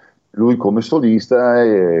Lowlands, lui come solista,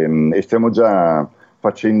 e stiamo già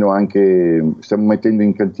stiamo mettendo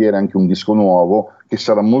in cantiere anche un disco nuovo che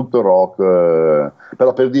sarà molto rock,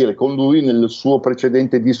 però per dire, con lui nel suo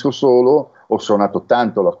precedente disco solo ho suonato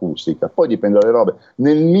tanto l'acustica, poi dipende dalle robe.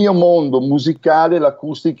 Nel mio mondo musicale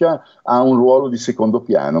l'acustica ha un ruolo di secondo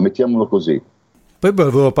piano, mettiamolo così. Poi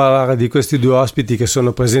volevo parlare di questi due ospiti che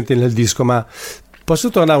sono presenti nel disco, ma posso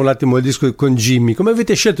tornare un attimo al disco con Jimmy? Come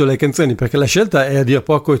avete scelto le canzoni? Perché la scelta è a dir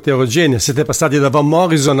poco eterogenea, siete passati da Van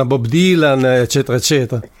Morrison a Bob Dylan, eccetera,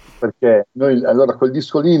 eccetera. Perché noi, allora, quel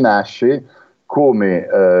disco lì nasce come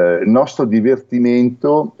nostro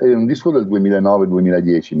divertimento, è un disco del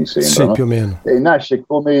 2009-2010 mi sembra, Sì, no? più o meno. E nasce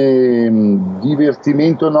come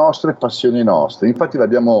divertimento nostro e passione nostra, infatti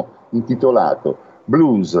l'abbiamo intitolato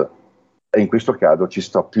Blues, e in questo caso ci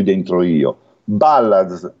sto più dentro io,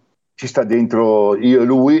 Ballads ci sta dentro io e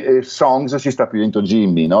lui, e Songs ci sta più dentro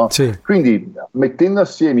Jimmy, no? Sì. Quindi mettendo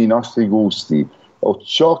assieme i nostri gusti o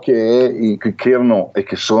ciò che erano e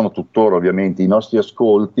che sono tuttora ovviamente i nostri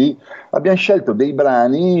ascolti, abbiamo scelto dei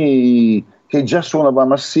brani che già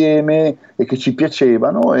suonavamo assieme e che ci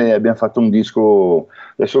piacevano, e abbiamo fatto un disco,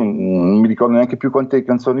 adesso non mi ricordo neanche più quante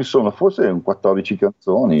canzoni sono, forse un 14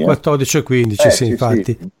 canzoni. 14 o 15, sì,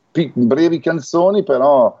 infatti. Brevi canzoni,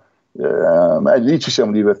 però lì ci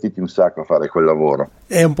siamo divertiti un sacco a fare quel lavoro.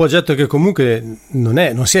 È un progetto che comunque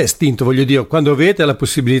non si è estinto, voglio dire, quando avete la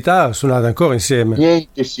possibilità suonate ancora insieme.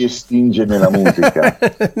 Niente si estinge nella musica.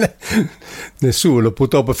 Nessuno,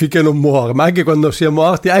 purtroppo, finché non muore, ma anche quando si è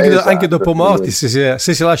morti, anche dopo morti, se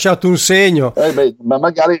si è lasciato un segno. Ma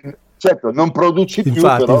magari, certo, non produci più,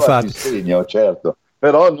 però lasci il segno, certo.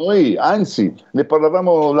 Però noi, anzi, ne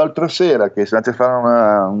parlavamo l'altra sera, che siamo andati a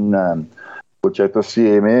fare un concerto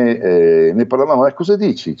assieme, ne parlavamo, cosa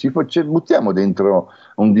dici? Ci buttiamo dentro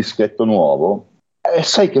un dischetto nuovo? E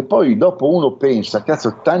sai che poi dopo uno pensa,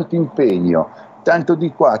 cazzo, tanto impegno, tanto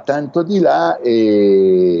di qua, tanto di là,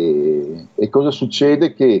 e cosa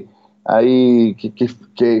succede? Che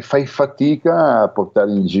fai fatica a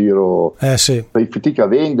portare in giro, Sì. Fai fatica a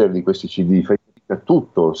venderli questi CD, fai fatica a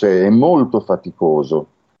tutto, è molto faticoso.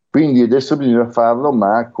 Quindi adesso bisogna farlo,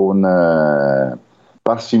 ma con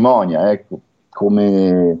parsimonia, ecco,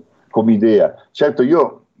 come idea. Certo,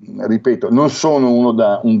 io ripeto, non sono uno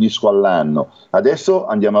da un disco all'anno, adesso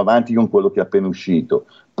andiamo avanti con quello che è appena uscito,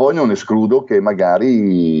 poi non escludo che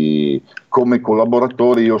magari come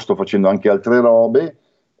collaboratore io sto facendo anche altre robe,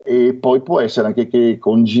 e poi può essere anche che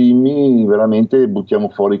con Jimmy veramente buttiamo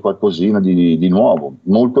fuori qualcosina di nuovo,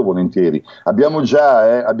 molto volentieri. Abbiamo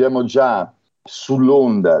già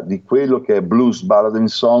sull'onda di quello che è Blues, Ballad and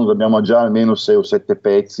Songs, abbiamo già almeno 6 o 7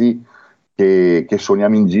 pezzi che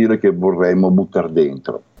suoniamo in giro e che vorremmo buttare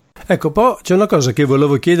dentro. Ecco, poi c'è una cosa che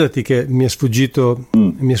volevo chiederti che mi è sfuggita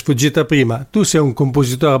prima. Tu sei un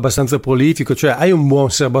compositore abbastanza prolifico, cioè hai un buon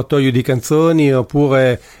serbatoio di canzoni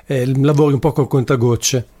oppure lavori un po' col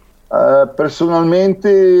contagocce?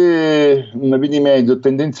 Personalmente una via di mezzo,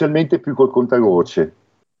 tendenzialmente più col contagocce.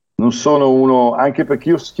 Non sono uno, anche perché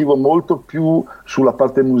io scrivo molto più sulla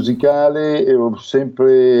parte musicale e ho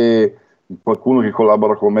sempre qualcuno che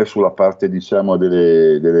collabora con me sulla parte, diciamo,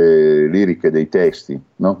 delle liriche, dei testi,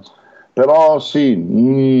 no? Però sì,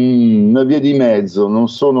 una via di mezzo, non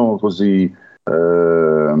sono così,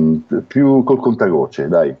 più col contagocce,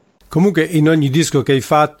 dai. Comunque in ogni disco che hai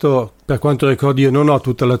fatto, per quanto ricordo, io non ho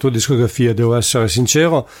tutta la tua discografia, devo essere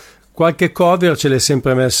sincero, qualche cover ce l'hai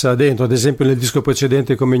sempre messa dentro. Ad esempio nel disco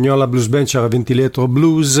precedente con Mignola Blues Band c'era Ventiletro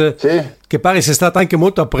Blues, Sì. che pare sia stata anche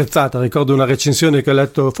molto apprezzata. Ricordo una recensione che ho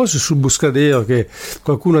letto forse sul Buscadero, che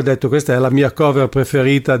qualcuno ha detto questa è la mia cover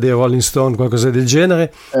preferita dei Rolling Stone, qualcosa del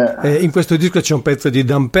genere. In questo disco c'è un pezzo di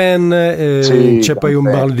Dan Penn, Sì, c'è poi un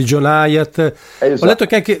brano di John Hyatt. Esatto.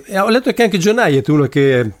 Ho letto che anche John Hyatt è uno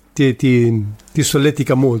che ti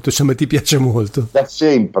solletica molto, insomma ti piace molto. Da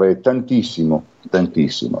sempre, tantissimo,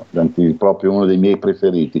 proprio uno dei miei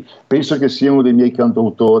preferiti. Penso che sia uno dei miei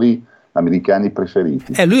cantautori americani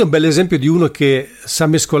preferiti. Lui è un bel esempio di uno che sa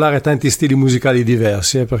mescolare tanti stili musicali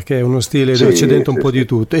diversi, perché è uno stile dove c'è dentro un po' di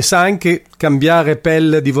tutto, e sa anche cambiare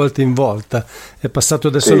pelle di volta in volta. È passato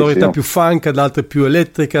da sonorità più funk ad altre più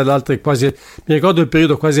elettriche, ad altre quasi, mi ricordo il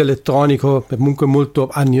periodo quasi elettronico, comunque molto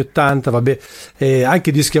anni 80, vabbè,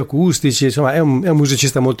 anche dischi acustici, insomma è un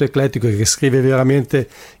musicista molto eclettico che scrive veramente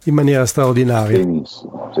in maniera straordinaria.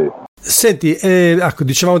 Benissimo, sì. Senti, ecco,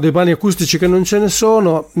 dicevamo dei brani acustici che non ce ne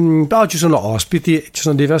sono, però ci sono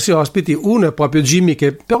diversi ospiti. Uno è proprio Jimmy,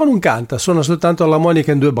 che però non canta, suona soltanto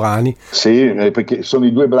l'armonica in 2 brani. Sì, perché sono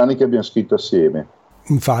i 2 brani che abbiamo scritto assieme.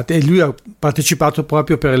 infatti, e lui ha partecipato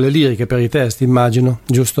proprio per le liriche, per i testi, immagino,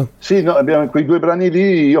 giusto? Sì, no, abbiamo quei due brani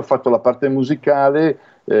lì, io ho fatto la parte musicale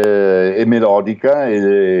e melodica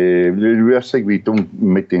e lui ha seguito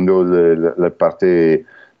mettendo la parte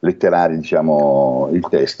letteraria, diciamo, il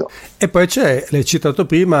testo. E poi c'è, l'hai citato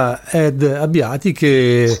prima, Ed Abbiati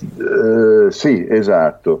che Sì,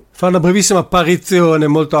 esatto. fa una brevissima apparizione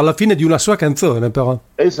molto alla fine di una sua canzone, però.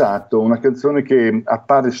 Esatto, una canzone che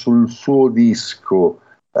appare sul suo disco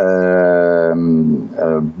Beat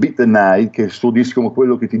the Night, che è il suo disco,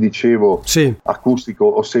 quello che ti dicevo, Sì. acustico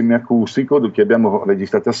o semiacustico, che abbiamo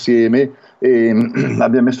registrato assieme, e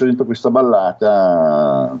abbiamo messo dentro questa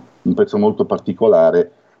ballata, un pezzo molto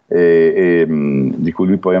particolare, di cui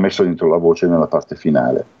lui poi ha messo dentro la voce nella parte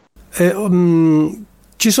finale.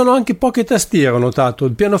 Ci sono anche poche tastiere, ho notato,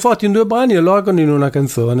 il pianoforte in 2 brani e l'organo in una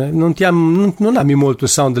canzone. Non ami molto il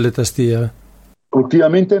sound delle tastiere?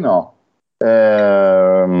 Ultimamente no.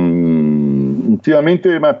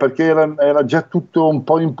 Ultimamente, ma perché era già tutto un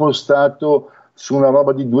po' impostato su una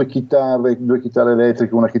roba di 2 chitarre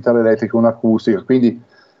elettriche, una chitarra elettrica, un'acustica, quindi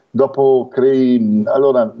dopo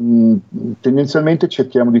allora tendenzialmente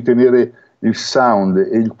cerchiamo di tenere il sound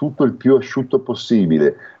e il tutto il più asciutto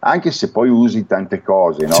possibile, anche se poi usi tante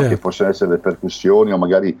cose, no? Certo. Che possono essere le percussioni o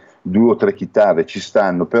magari 2 o 3 chitarre, ci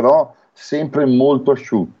stanno, però sempre molto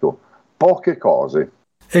asciutto, poche cose.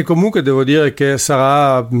 E comunque devo dire che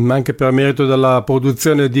sarà anche per merito della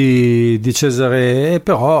produzione di Cesare,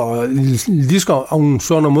 però il disco ha un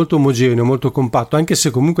suono molto omogeneo, molto compatto, anche se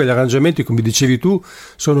comunque gli arrangiamenti, come dicevi tu,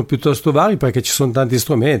 sono piuttosto vari perché ci sono tanti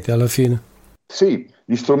strumenti alla fine. Sì,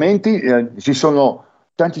 gli strumenti, ci sono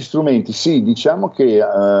tanti strumenti, sì, diciamo che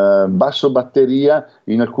basso, batteria,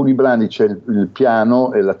 in alcuni brani c'è il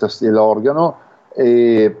piano e l'organo,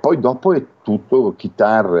 e poi dopo è tutto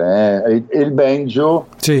chitarre, e il banjo,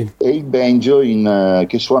 Sì. che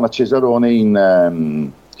suona Cesarone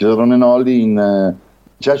Nolli in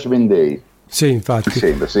Judgment Day. Sì, infatti. Mi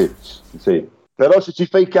sembra, sì. Però se ci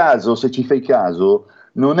fai caso,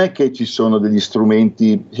 non è che ci sono degli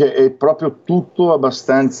strumenti, cioè, è proprio tutto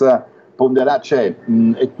abbastanza ponderato, cioè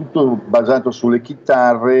è tutto basato sulle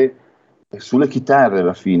chitarre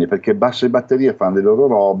alla fine, perché basso e batteria fanno le loro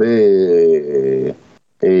robe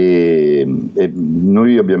e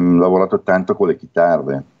noi abbiamo lavorato tanto con le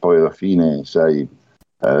chitarre, poi alla fine, sai,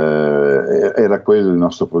 era quello il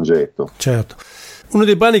nostro progetto. Certo. Uno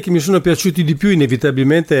dei brani che mi sono piaciuti di più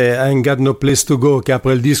inevitabilmente è Ain't Got No Place to Go, che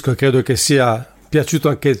apre il disco, e credo che sia piaciuto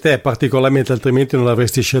anche a te particolarmente, altrimenti non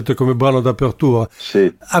l'avresti scelto come brano d'apertura.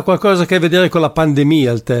 Sì. Ha qualcosa a che vedere con la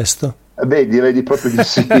pandemia il testo? Beh, direi di proprio di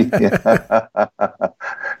sì.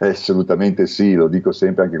 Assolutamente sì, lo dico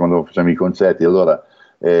sempre anche quando facciamo i concerti. Allora,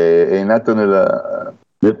 è nato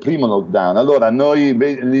nel primo lockdown. Allora, noi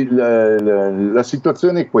la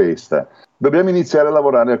situazione è questa: dobbiamo iniziare a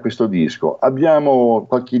lavorare a questo disco. Abbiamo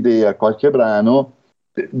qualche idea, qualche brano.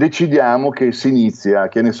 Decidiamo che si inizia,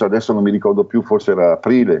 che ne so, adesso non mi ricordo più, forse era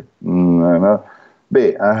aprile. No?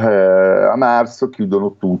 Beh, a marzo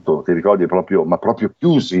chiudono tutto, ti ricordi, ma proprio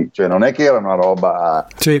chiusi, cioè non è che era una roba.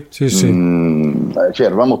 Sì. Cioè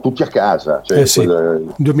eravamo tutti a casa. Cioè, Sì.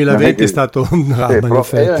 Il 2020 è stato un dramma, in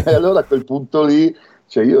effetti. E allora a quel punto lì,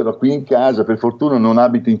 cioè io ero qui in casa, per fortuna non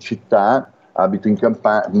abito in città, abito in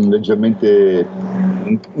campagna, leggermente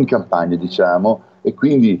in campagna, diciamo, e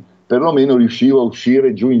quindi perlomeno riuscivo a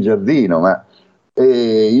uscire giù in giardino, ma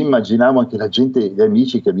immaginavo anche la gente, gli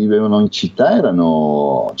amici che vivevano in città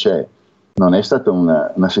cioè non è stata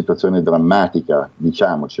una situazione drammatica,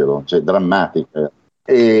 diciamocelo, cioè drammatica.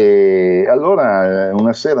 E allora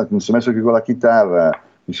una sera mi sono messo qui con la chitarra,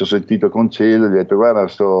 mi sono sentito con Cielo, gli ho detto guarda,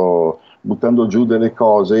 sto buttando giù delle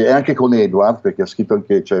cose, e anche con Edward, perché ha scritto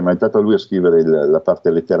anche, cioè mi ha aiutato lui a scrivere la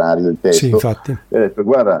parte letteraria del testo. Sì, infatti. E ho detto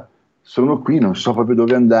guarda, sono qui, non so proprio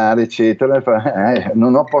dove andare, eccetera,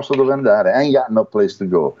 non ho posto dove andare, I ain't got no place to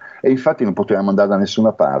go, e infatti non potevamo andare da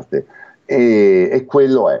nessuna parte, e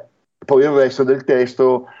quello è. Poi il resto del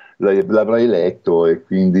testo l'avrai letto e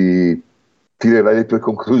quindi tirerai le tue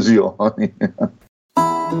conclusioni.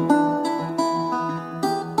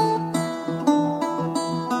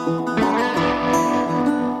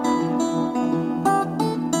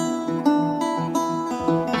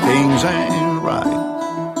 Things ain't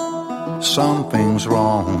right, something's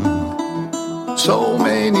wrong. So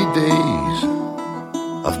many days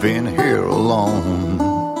I've been here alone.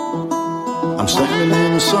 I'm standing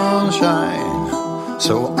in the sunshine,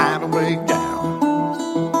 so I don't break down.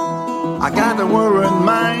 I got a worried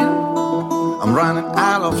mind, I'm running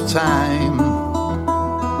out of time.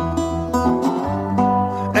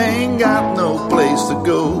 Ain't got no place to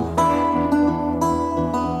go.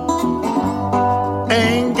 Ain't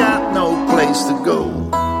place to go.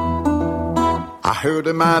 I heard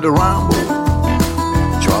him at a rumble,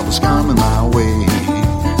 trouble's coming my way.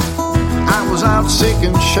 I was out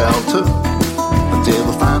seeking shelter, the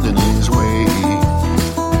devil finding his way.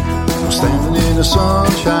 I'm standing in the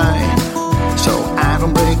sunshine, so I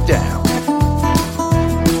don't break down.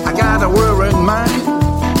 I got a worried mind,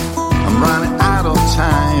 I'm running out of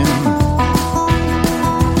time.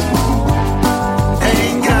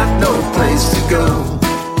 Ain't got no place to go.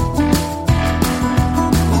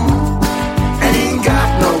 Ain't got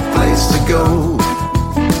no place to go.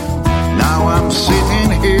 Now I'm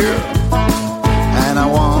sitting here and I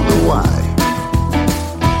wonder why.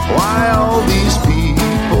 Why all these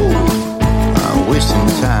people are wasting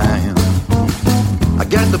time. I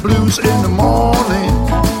get the blues in the morning,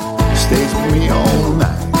 stays with me all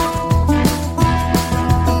night.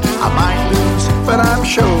 I might lose, but I'm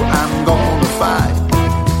sure I'm gonna fight.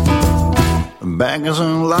 Beggars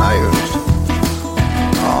and liars,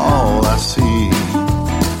 all I see.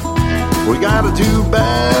 We gotta do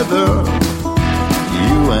better,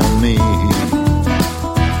 you and me.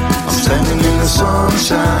 I'm standing in the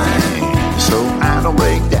sunshine, so I don't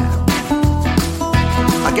break down.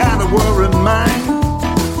 I got a worried mind,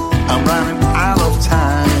 I'm running out of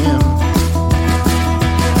time.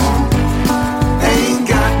 Ain't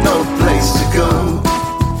got no place to go.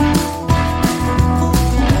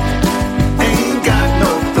 Ain't got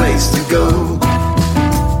no place to go.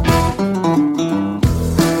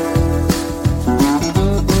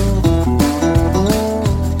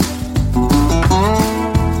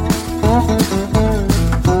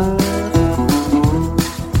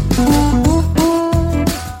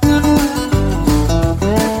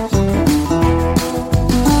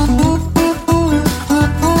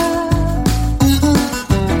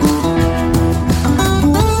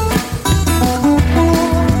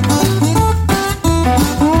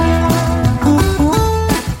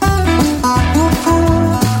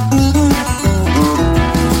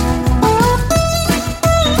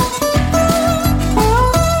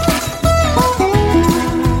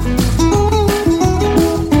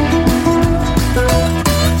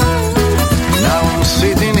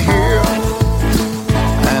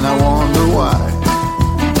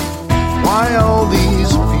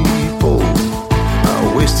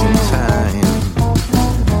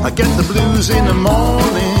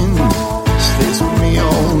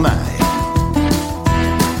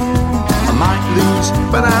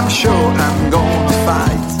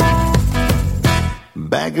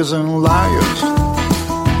 And liars,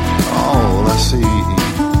 all I see.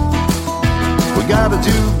 We gotta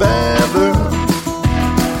do better,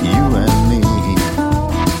 you and me.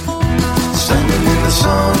 Standing in the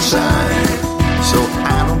sunshine, so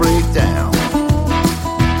I don't break down.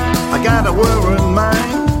 I got a worried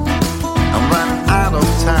mind, I'm running out of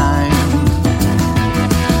time.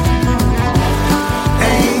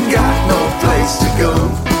 Ain't got no place to go.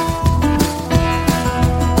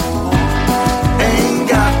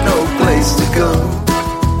 Place to go.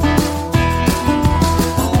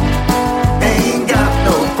 Ain't got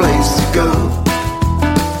no place to go.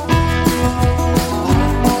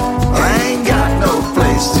 Ain't got no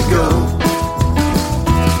place to go.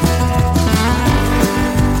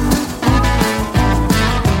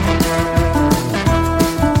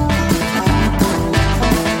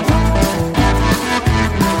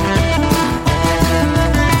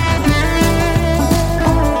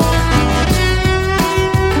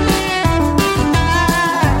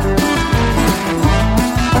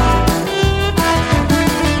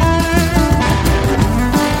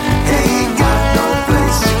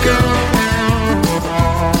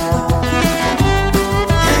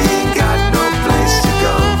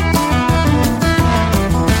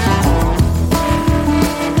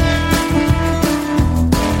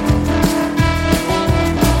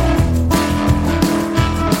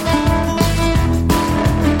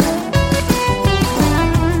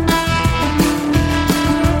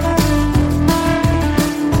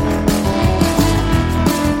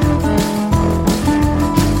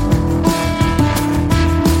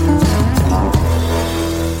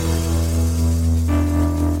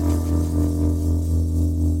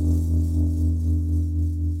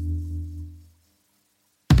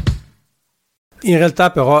 In realtà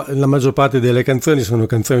però la maggior parte delle canzoni sono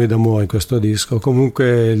canzoni d'amore in questo disco,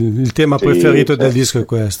 comunque il tema preferito del disco è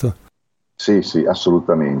questo. Sì, sì,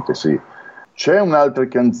 assolutamente sì. C'è un'altra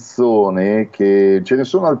canzone che ce ne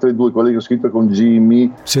sono altre due, quelle che ho scritto con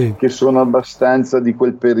Jimmy, sì, che sono abbastanza di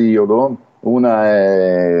quel periodo. Una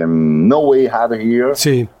è No Way Out of Here,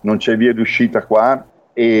 sì, non c'è via d'uscita qua,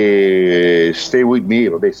 e Stay With Me,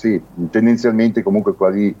 vabbè sì, tendenzialmente comunque qua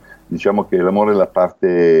lì diciamo che l'amore è la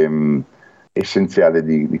parte essenziale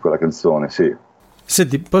di quella canzone, sì.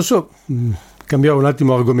 Senti, posso cambiare un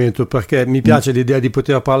attimo argomento, perché mi piace l'idea di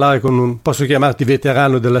poter parlare con posso chiamarti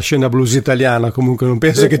veterano della scena blues italiana, comunque non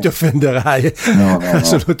penso che ti offenderai. No.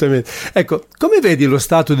 Assolutamente. Ecco, come vedi lo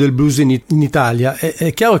stato del blues in Italia?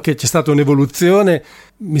 È chiaro che c'è stata un'evoluzione,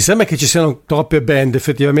 mi sembra che ci siano troppe band,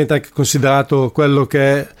 effettivamente, anche considerato quello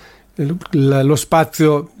che è lo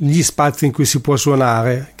spazio, gli spazi in cui si può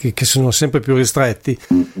suonare, che sono sempre più ristretti,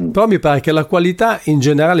 però mi pare che la qualità in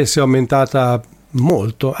generale sia aumentata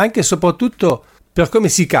molto, anche e soprattutto per come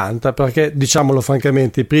si canta, perché diciamolo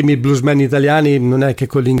francamente, i primi bluesmen italiani non è che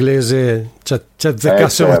con l'inglese ci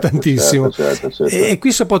azzeccassero tantissimo. Certo. E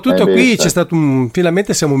qui soprattutto qui c'è stato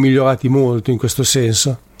finalmente siamo migliorati molto in questo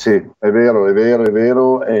senso. Sì, è vero,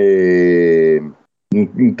 e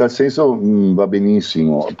in tal senso va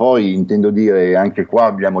benissimo. Poi intendo dire, anche qua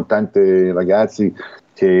abbiamo tanti ragazzi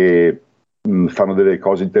che fanno delle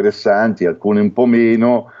cose interessanti, alcuni un po'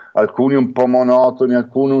 meno, alcuni un po' monotoni,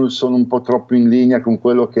 alcuni sono un po' troppo in linea con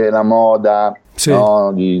quello che è la moda, sì,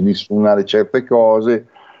 no? di suonare certe cose,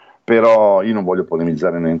 però io non voglio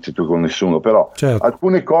polemizzare innanzitutto con nessuno, però certo,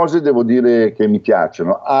 alcune cose devo dire che mi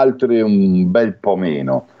piacciono, altre un bel po'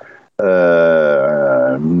 meno.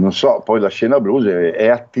 Non so, poi la scena blues è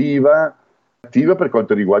attiva per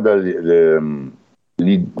quanto riguarda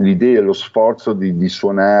l'idea, lo sforzo di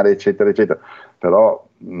suonare, eccetera, eccetera, però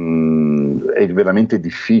è veramente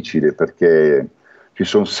difficile perché ci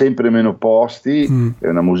sono sempre meno posti, è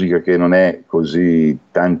una musica che non è così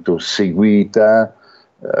tanto seguita,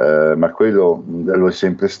 ma quello lo è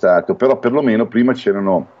sempre stato, però perlomeno prima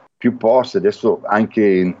c'erano più posti, adesso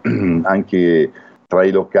anche tra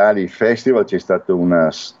i locali, i festival, c'è stata un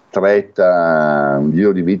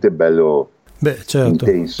giro di vite bello. Beh, certo,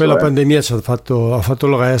 intenso, poi la pandemia ha fatto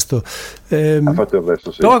il resto. Ha fatto il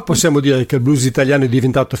resto, sì. Però possiamo dire che il blues italiano è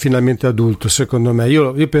diventato finalmente adulto, secondo me.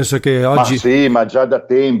 Io penso che oggi... Ma sì, ma già da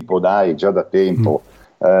tempo, già da tempo.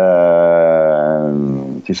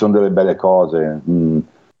 Ci sono delle belle cose,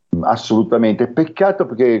 assolutamente. Peccato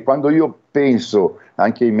perché quando io penso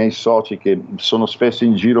anche ai miei soci che sono spesso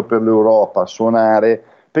in giro per l'Europa a suonare,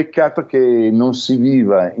 peccato che non si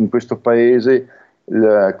viva in questo paese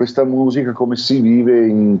questa musica come si vive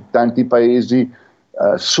in tanti paesi,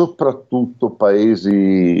 soprattutto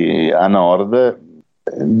paesi a nord,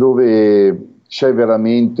 dove c'è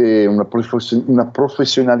veramente una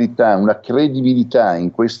professionalità, una credibilità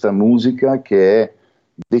in questa musica che è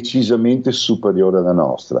decisamente superiore alla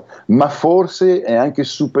nostra, ma forse è anche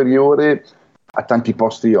superiore a tanti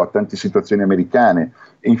posti o a tante situazioni americane.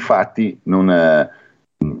 Infatti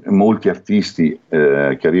molti artisti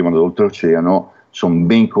che arrivano dall'oltreoceano sono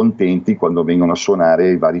ben contenti quando vengono a suonare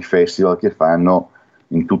ai vari festival che fanno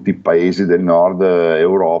in tutti i paesi del nord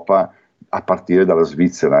Europa, a partire dalla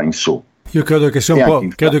Svizzera in su. Io credo che sia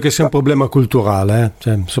un problema culturale,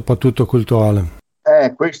 cioè, soprattutto culturale.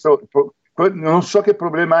 Questo non so che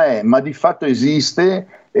problema è, ma di fatto esiste,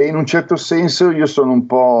 e in un certo senso io sono un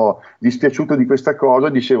po' dispiaciuto di questa cosa.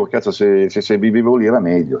 Dicevo, cazzo, se vivevo lì era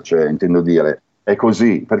meglio, cioè, intendo dire, è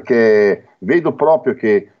così, perché vedo proprio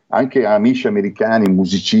che anche amici americani,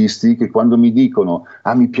 musicisti, che quando mi dicono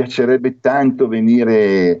mi piacerebbe tanto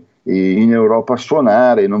venire in Europa a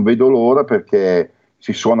suonare, non vedo l'ora perché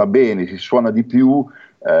si suona bene, si suona di più,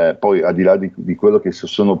 poi al di là di quello che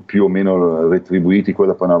sono più o meno retribuiti,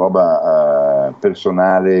 quella poi è una roba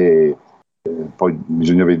personale, poi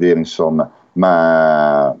bisogna vedere, insomma,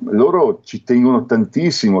 ma loro ci tengono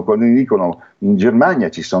tantissimo. Quando mi dicono in Germania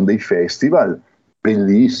ci sono dei festival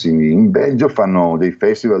bellissimi, in Belgio fanno dei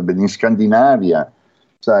festival belli, in Scandinavia,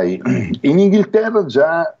 sai, in Inghilterra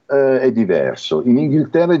già è diverso, in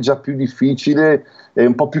Inghilterra è già più difficile, è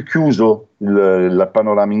un po' più chiuso il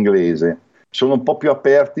panorama inglese, sono un po' più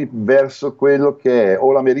aperti verso quello che è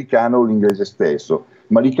o l'americano o l'inglese stesso,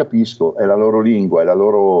 ma li capisco, è la loro lingua, è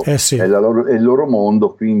il loro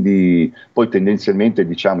mondo, quindi poi tendenzialmente,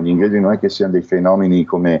 diciamo, gli inglesi non è che siano dei fenomeni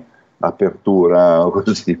come apertura o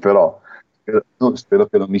così, però spero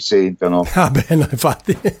che non mi sentano. Beh, no,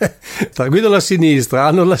 infatti guidano a sinistra,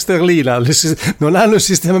 hanno la sterlina, non hanno il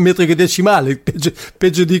sistema metrico decimale,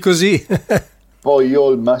 peggio di così. Poi io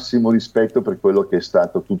ho il massimo rispetto per quello che è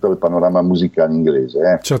stato tutto il panorama musicale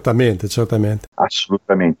inglese. Certamente.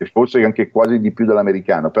 Assolutamente, forse anche quasi di più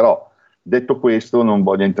dell'americano, però detto questo non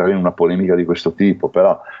voglio entrare in una polemica di questo tipo,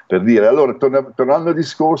 però per dire, allora tornando al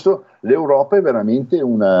discorso, l'Europa è veramente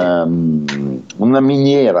una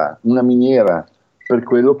miniera per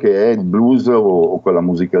quello che è il blues o quella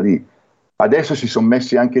musica lì. Adesso si sono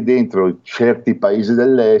messi anche dentro certi paesi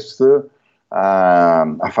dell'est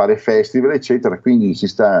a fare festival, eccetera, quindi si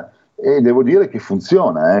sta e devo dire che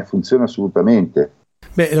funziona assolutamente.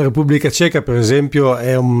 Beh, la Repubblica Ceca, per esempio,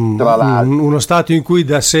 è Tra l'altro. uno stato in cui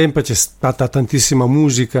da sempre c'è stata tantissima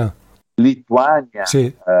musica. Lituania,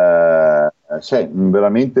 Sì.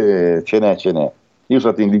 veramente ce n'è. Io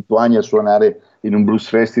sono stato in Lituania a suonare in un blues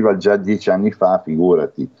festival già 10 anni fa,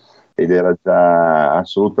 figurati, ed era già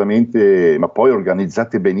assolutamente, ma poi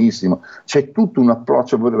organizzate benissimo. C'è tutto un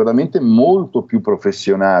approccio veramente molto più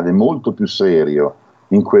professionale, molto più serio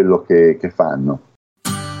in quello che fanno.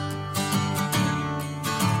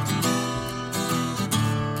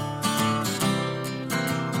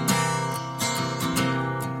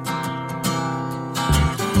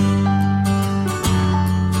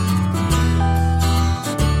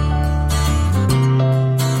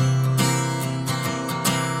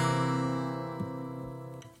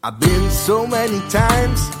 I've been so many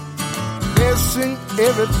times messing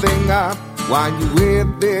everything up while you were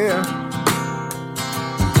there.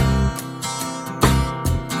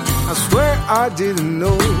 I swear I didn't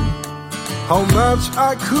know how much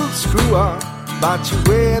I could screw up, but you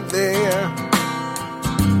were there.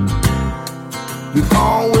 You've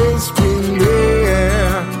always been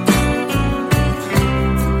there,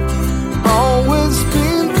 always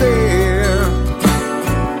been there.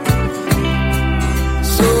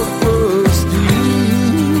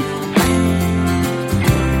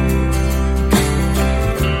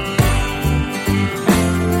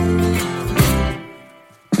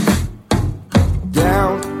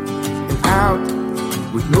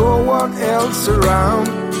 No one else around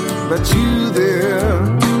but you there.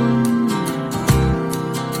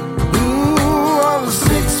 Ooh, I was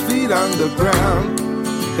 6 feet underground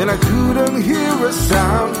and I couldn't hear a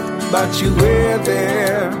sound, but you were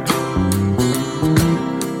there.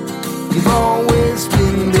 You've always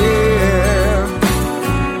been there,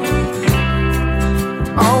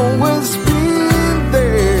 always been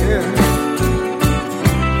there.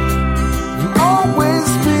 You've always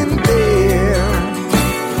been there.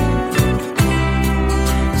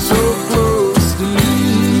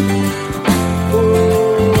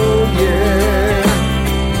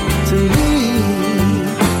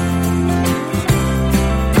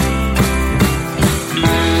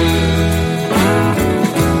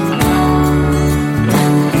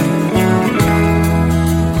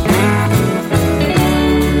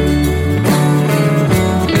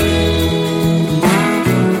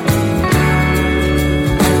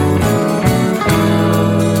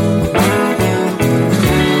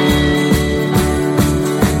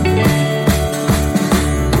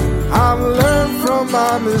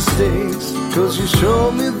 Mistakes, 'cause you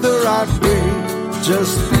showed me the right way,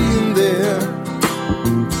 just being there.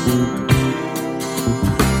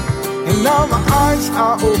 And now my eyes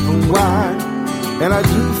are open wide, and I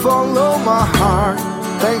do follow my heart,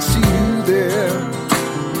 thanks to you there.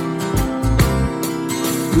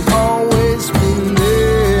 You've always been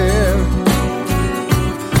there,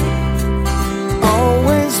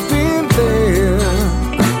 always been there.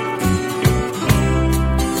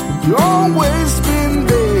 You've always been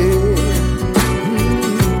there.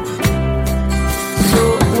 So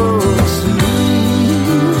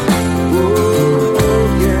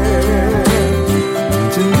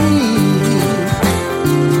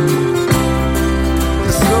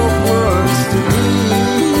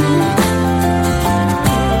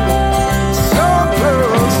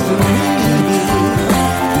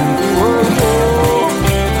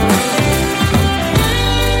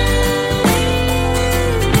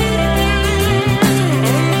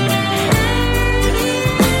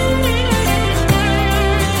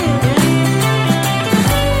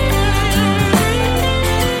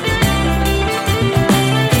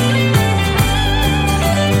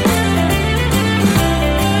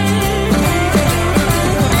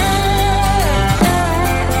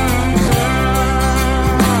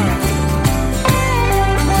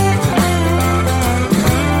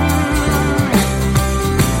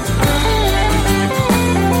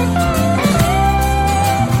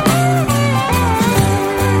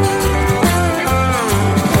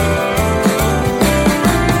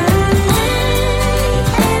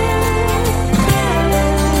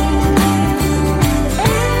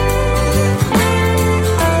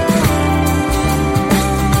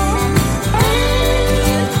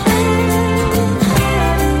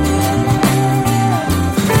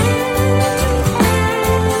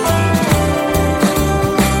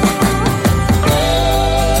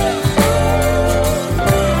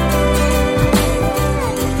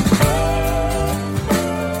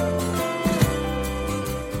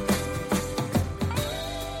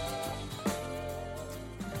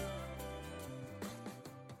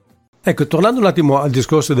Ecco, tornando un attimo al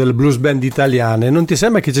discorso delle blues band italiane, non ti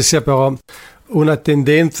sembra che ci sia però una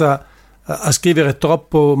tendenza a scrivere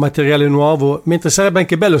troppo materiale nuovo, mentre sarebbe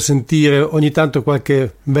anche bello sentire ogni tanto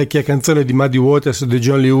qualche vecchia canzone di Muddy Waters o di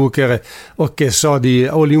John Lee Hooker o che so di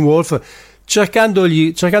Howlin' Wolf, cercando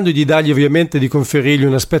di dargli ovviamente di conferirgli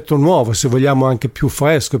un aspetto nuovo, se vogliamo anche più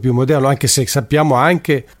fresco, più moderno, anche se sappiamo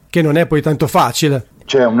anche che non è poi tanto facile.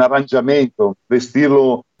 C'è un arrangiamento,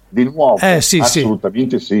 vestirlo di nuovo, Sì,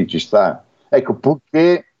 assolutamente sì, ci sta. Ecco,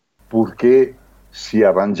 purché sia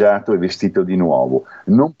arrangiato e vestito di nuovo.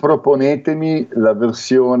 Non proponetemi la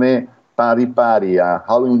versione pari pari a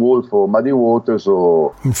Howlin' Wolf o Muddy Waters,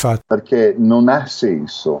 Infatti. perché non ha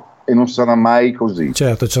senso e non sarà mai così.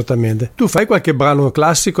 Certo, certamente. Tu fai qualche brano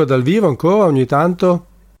classico dal vivo ancora ogni tanto?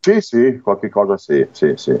 Sì, qualche cosa sì.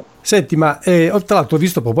 Senti, ma tra l'altro ho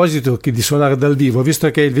visto, a proposito di suonare dal vivo, visto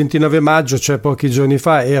che il 29 maggio, cioè pochi giorni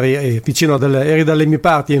fa, eri dalle mie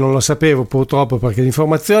parti, e non lo sapevo purtroppo perché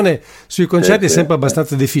l'informazione sui concerti è sempre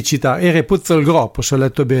abbastanza deficitaria. Eri a Pozzo Groppo, se ho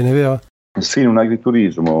letto bene, vero? Sì, in un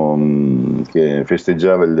agriturismo che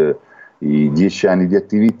festeggiava i 10 anni di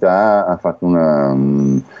attività, ha fatto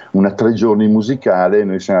una 3 giorni musicale e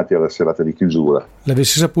noi siamo andati alla serata di chiusura.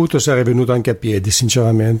 L'avessi saputo sarei venuto anche a piedi,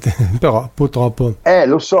 sinceramente, però purtroppo.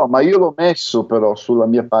 Lo so, ma io l'ho messo però sulla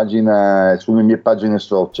mia pagina, sulle mie pagine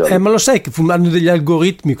social. Ma lo sai che hanno degli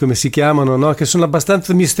algoritmi, come si chiamano, no? Che sono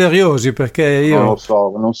abbastanza misteriosi, perché io... Non lo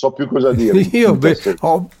so, non so più cosa dire. Io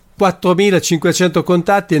ho 4.500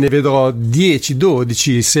 contatti e ne vedrò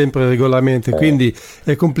 10-12 sempre regolarmente, quindi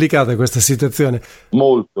è complicata questa situazione.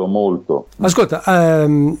 Molto. Ascolta,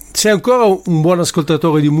 sei ancora un buon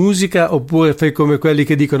ascoltatore di musica oppure fai come quelli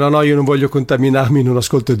che dicono no, io non voglio contaminarmi, non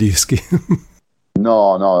ascolto dischi?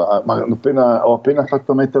 No, ma ho appena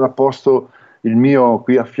fatto mettere a posto il mio,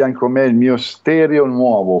 qui a fianco a me, il mio stereo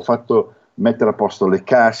nuovo, ho fatto mettere a posto le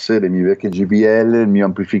casse, le mie vecchie GBL, il mio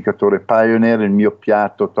amplificatore Pioneer, il mio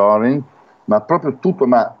piatto Torrent, ma proprio tutto,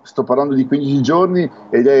 ma sto parlando di 15 giorni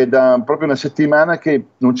ed è da proprio una settimana che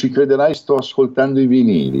non ci crederai, sto ascoltando i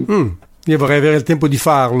vinili. Io vorrei avere il tempo di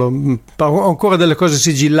farlo, ho ancora delle cose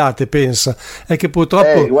sigillate, pensa, è che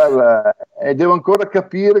purtroppo... Guarda, devo ancora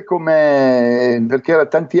capire com'è, perché era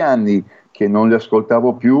tanti anni che non li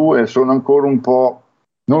ascoltavo più e sono ancora un po',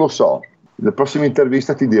 non lo so. La prossima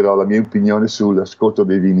intervista ti dirò la mia opinione sull'ascolto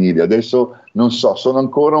dei vinili. Adesso non so, sono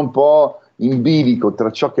ancora un po' in bilico tra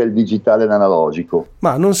ciò che è il digitale e l'analogico.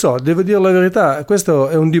 Ma non so, devo dire la verità, questo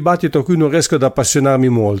è un dibattito a cui non riesco ad appassionarmi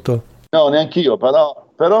molto. No, neanch'io,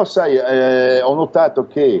 però sai, ho notato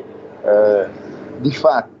che di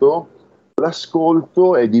fatto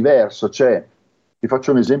l'ascolto è diverso. Cioè, ti faccio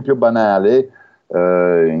un esempio banale,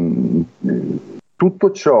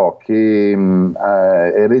 tutto ciò che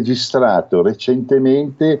è registrato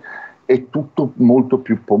recentemente è tutto molto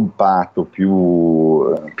più pompato,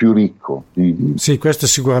 più ricco. Sì, questo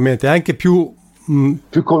sicuramente, anche più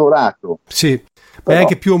colorato. Sì, ma è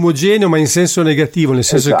anche più omogeneo, ma in senso negativo, nel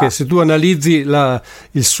senso che se tu analizzi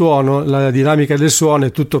il suono, la dinamica del suono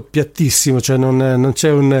è tutto piattissimo, cioè non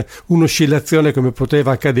c'è un'oscillazione come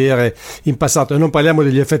poteva accadere in passato, e non parliamo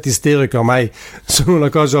degli effetti stereo che ormai sono una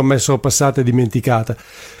cosa ormai sorpassata e dimenticata.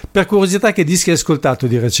 Per curiosità, che dischi hai ascoltato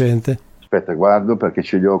di recente? Aspetta, guardo perché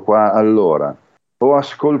ce li ho qua. Allora, ho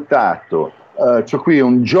ascoltato, c'ho qui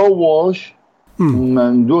un Joe Walsh,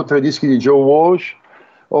 2 o 3 dischi di Joe Walsh.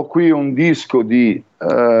 Ho qui un disco di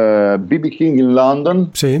B.B. King in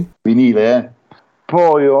London, sì, vinile.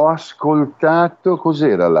 Poi ho ascoltato,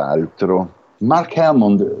 cos'era l'altro? Mark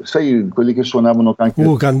Hammond, sai quelli che suonavano anche...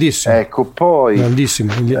 grandissimo. Ecco, poi...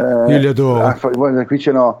 Grandissimo, io li adoro. Guarda, qui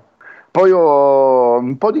ce n'ho. Poi ho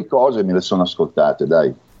un po' di cose, me le sono ascoltate,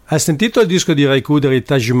 dai. Hai sentito il disco di Ray Cooder e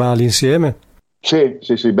Taj Mahal insieme? Sì,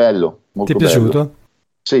 bello. Molto Ti è piaciuto? Bello.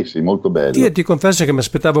 Sì, molto bello. Io ti confesso che mi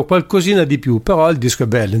aspettavo qualcosina di più, però il disco è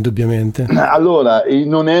bello, indubbiamente. Allora,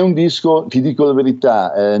 non è un disco, ti dico la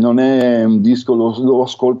verità, non è un disco, l'ho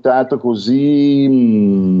ascoltato così,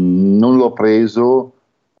 non l'ho preso,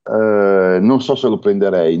 non so se lo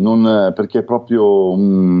prenderei, perché proprio,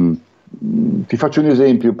 ti faccio un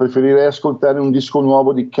esempio, preferirei ascoltare un disco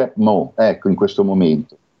nuovo di Cap Mo, ecco, in questo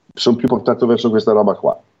momento. Sono più portato verso questa roba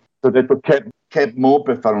qua. Ho detto Cap Mo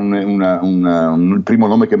per fare il primo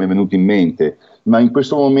nome che mi è venuto in mente. ma in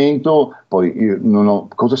questo momento poi io non ho,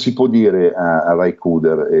 cosa si può dire a Ray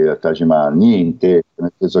Cooder e a Taj Mahal? Niente,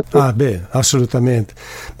 nel senso che assolutamente.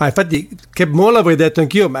 Ma infatti Keb' Mo' l'avrei detto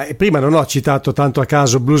anch'io, ma prima non ho citato tanto a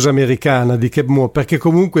caso Blues Americana di Keb' Mo', perché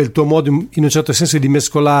comunque il tuo modo in un certo senso di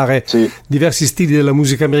mescolare diversi stili della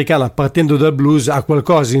musica americana partendo dal blues ha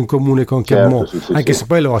qualcosa in comune con Keb' Mo', anche se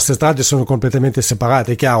poi le vostre strade sono completamente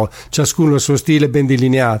separate, è chiaro, ciascuno ha il suo stile ben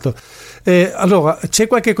delineato. Allora, c'è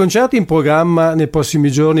qualche concerto in programma nei prossimi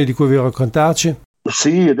giorni di cui vi raccontarci?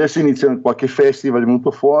 Sì, adesso inizia qualche festival, è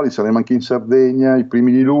venuto fuori, saremo anche in Sardegna i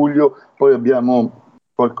primi di luglio, poi abbiamo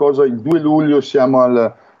qualcosa il 2 luglio, siamo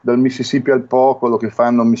dal Mississippi al Popolo che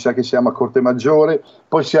fanno, mi sa che siamo a Corte Maggiore,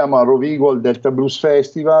 poi siamo a Rovigo al Delta Blues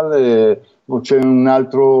Festival, c'è un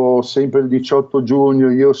altro sempre il 18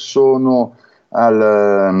 giugno, io sono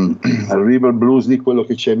al River Blues di quello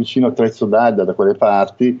che c'è vicino a Trezzo d'Adda, da quelle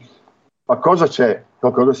parti. Qualcosa c'è,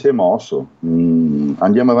 qualcosa si è mosso,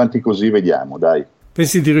 andiamo avanti così, vediamo, dai.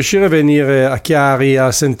 Pensi di riuscire a venire a Chiari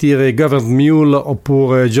a sentire Governed Mule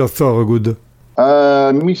oppure Joe Thorogood?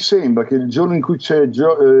 Mi sembra che il giorno in cui che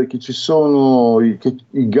ci sono i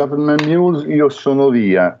Government Mules io sono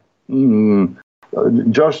via.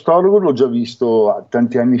 George Thorogood l'ho già visto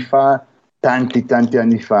tanti anni fa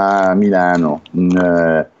a Milano.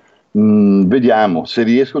 Vediamo se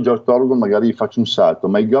riesco. George Thorogood magari faccio un salto,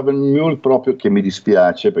 ma i Government Mule proprio, che mi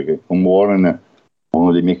dispiace perché con Warren,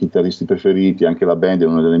 uno dei miei chitarristi preferiti, anche la band è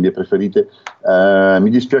una delle mie preferite, mi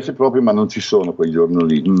dispiace proprio, ma non ci sono quel giorno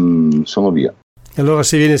lì, sono via. Allora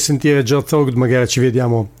se vieni a sentire George Thorogood magari ci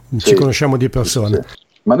vediamo, ci conosciamo di persona.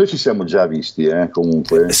 Ma noi ci siamo già visti,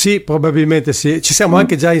 comunque. Sì, probabilmente sì. Ci siamo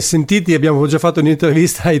anche già sentiti, abbiamo già fatto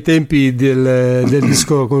un'intervista ai tempi del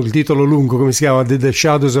disco con il titolo lungo, come si chiama? The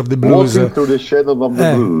Shadows of the Blues. Walking through the Shadows of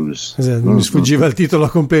the Blues. Esatto, mi sfuggiva il titolo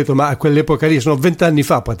completo, ma a quell'epoca lì sono 20 anni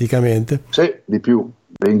fa praticamente. Sì, di più.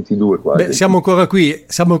 22 quasi. Beh, siamo ancora qui,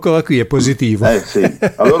 è positivo. Sì.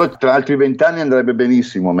 Allora tra altri 20 anni andrebbe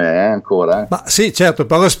benissimo a me, ancora. Ma sì, certo,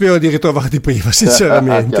 però spero di ritrovarti prima,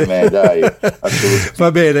 sinceramente. Anche a me, dai, assolutamente.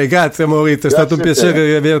 Va bene, grazie Maurizio, è stato un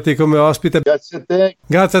piacere averti come ospite. Grazie a te.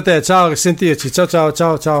 Grazie a te, ciao, risentirci,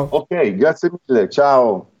 ciao. Ok, grazie mille,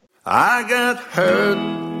 ciao. I got hurt,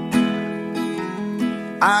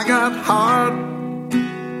 I got heart,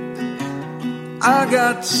 I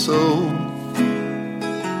got soul.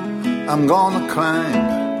 I'm gonna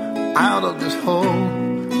climb out of this hole.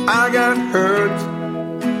 I got hurt,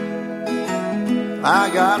 I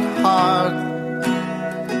got heart.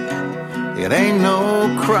 It ain't no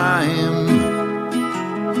crime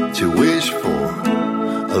to wish for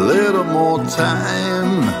a little more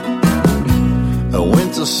time. A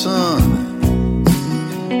winter sun,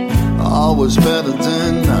 always better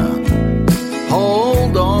than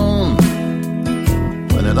hold on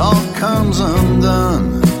when it all comes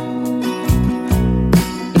undone.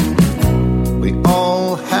 We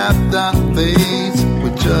all have that fate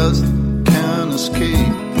we just can't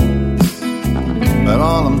escape. But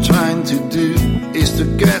all I'm trying to do is to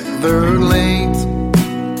get there late.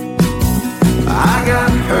 I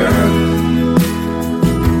got hurt,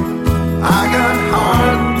 I got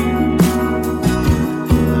heart,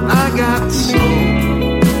 I got soul.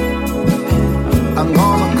 I'm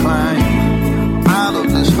gonna climb out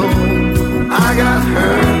of this hole. I got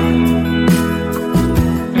hurt,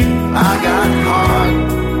 I got heart.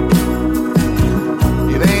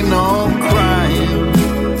 It ain't no crime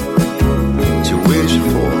to wish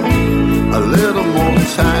for a little more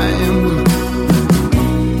time.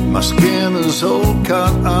 My skin is all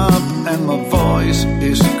cut up and my voice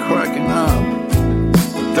is cracking up.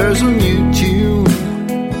 But there's a new tune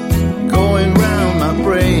going round my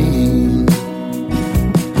brain.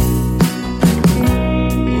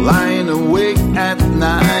 Lying awake at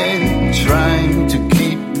night, trying to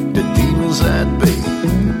keep the demons at bay,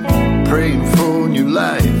 praying for new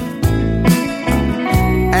life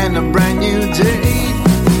and a brand new day.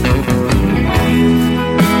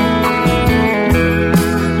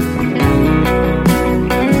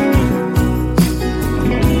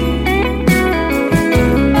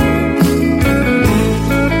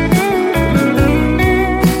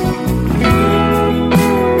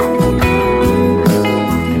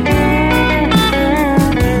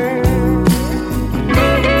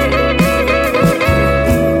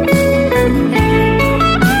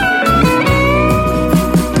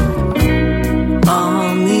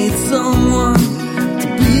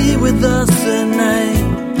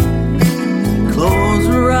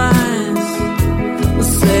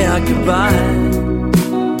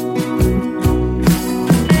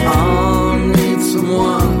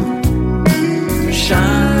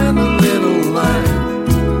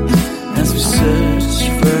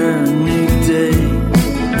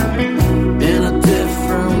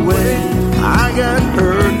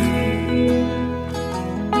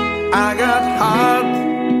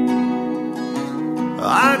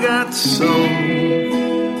 got soul.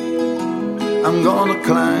 I'm gonna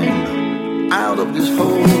climb out of this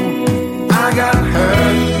hole. I got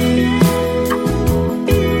hurt,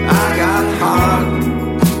 I got heart.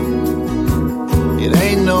 It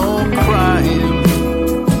ain't no crime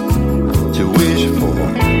to wish for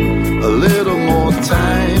a little more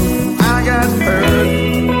time. I got hurt,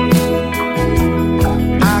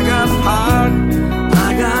 I got heart,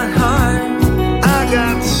 I got heart, I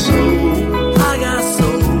got soul, I got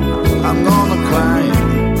soul. I'm gonna climb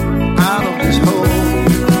out of this hole.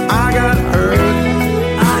 I got hurt,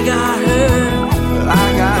 I got hurt,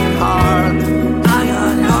 I got heart, I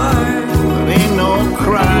got heart. There ain't no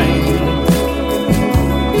crying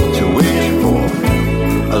to wish for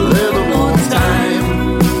a little more time.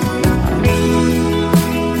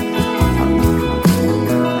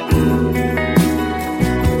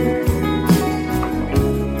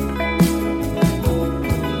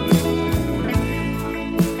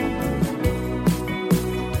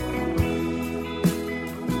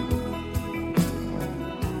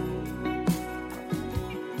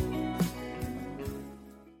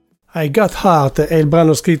 I Got Heart è il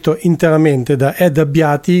brano scritto interamente da Ed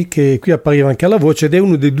Abbiati, che qui appariva anche alla voce, ed è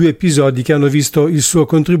uno dei 2 episodi che hanno visto il suo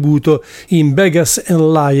contributo in Beggars and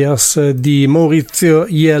Liars di Maurizio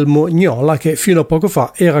Jelmo Gnola, che fino a poco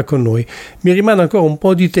fa era con noi. Mi rimane ancora un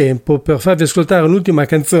po' di tempo per farvi ascoltare l'ultima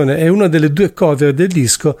canzone, è una delle 2 cover del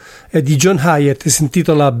disco, è di John Hyatt e si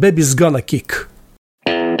intitola Baby's Gonna Kick.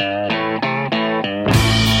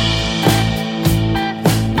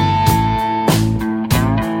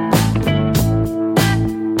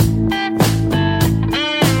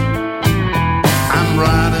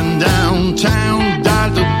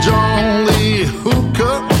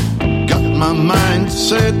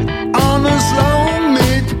 Set on a slow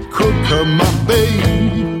meat cooker, my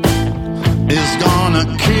babe is gonna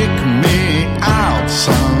kick me out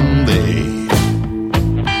someday.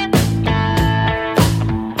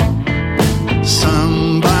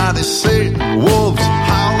 Somebody said wolves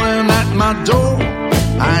howling at my door.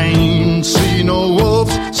 I ain't seen no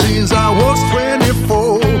wolves since I was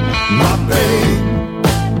 24. My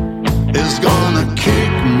babe is gonna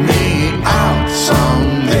kick me out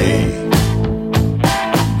someday.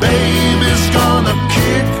 Baby's gonna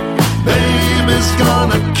kick, baby's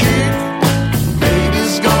gonna kick,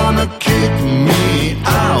 baby's gonna kick me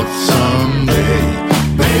out someday.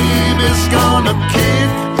 Baby's gonna kick,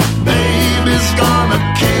 baby's gonna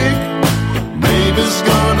kick, baby's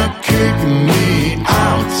gonna kick me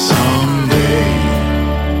out someday.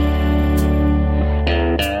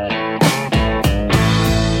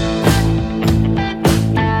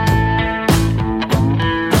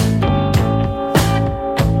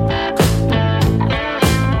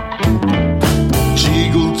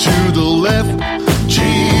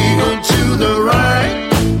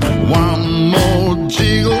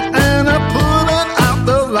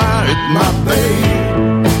 My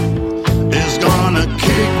babe is gonna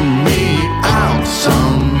kick me out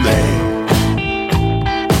someday.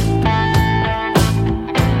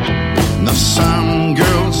 Now some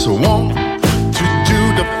girls want to do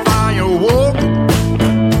the firework.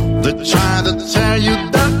 They try to tell you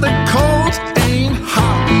that the cold ain't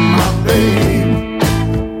hot. My babe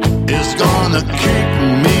is gonna kick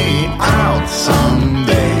me out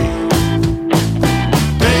someday.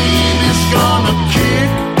 Baby's gonna kick,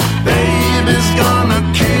 baby's gonna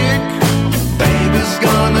kick, baby's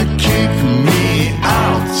gonna kick me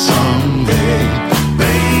out someday.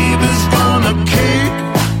 Baby's gonna kick,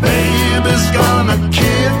 baby's gonna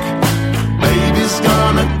kick, baby's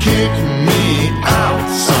gonna kick me out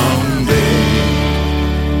someday.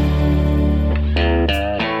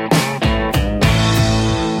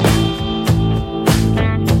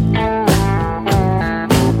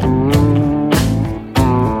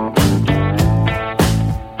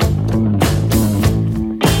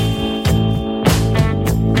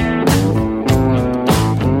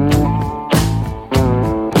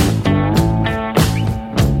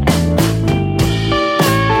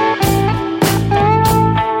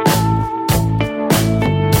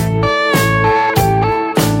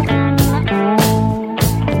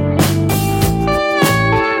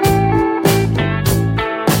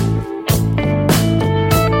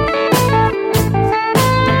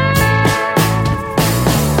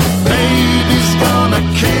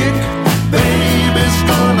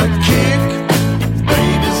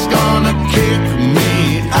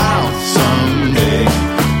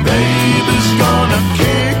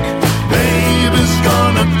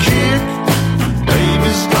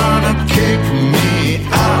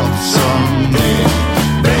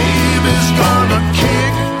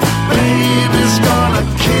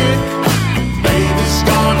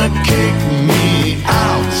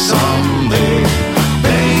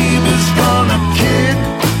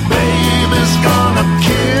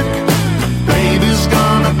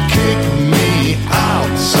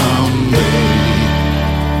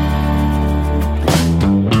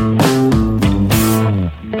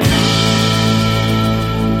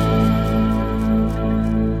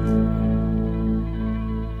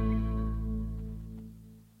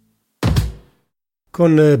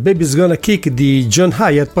 Con Baby's Gonna Kick di John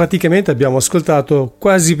Hyatt praticamente abbiamo ascoltato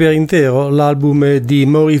quasi per intero l'album di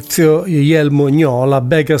Maurizio Jelmo Gnola,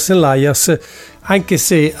 Beggars and Liars, anche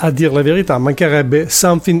se a dir la verità mancherebbe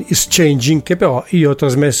Something is Changing, che però io ho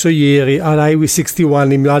trasmesso ieri all'Highway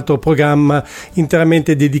 61, il mio altro programma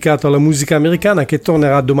interamente dedicato alla musica americana, che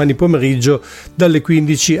tornerà domani pomeriggio dalle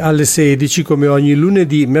 15 alle 16 come ogni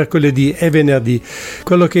lunedì, mercoledì e venerdì.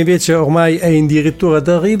 Quello che invece ormai è addirittura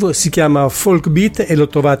d'arrivo si chiama Folk Beat e lo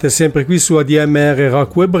trovate sempre qui su ADMR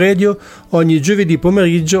Rock Web Radio ogni giovedì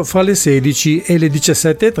pomeriggio fra le 16 e le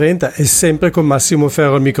 17:30 e sempre con Massimo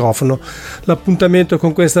Ferro al microfono. L'appuntamento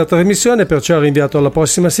con questa trasmissione perciò è rinviato alla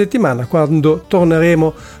prossima settimana, quando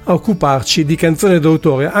torneremo a occuparci di canzoni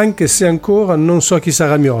d'autore, anche se ancora non so chi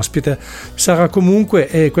sarà il mio ospite. Sarà comunque,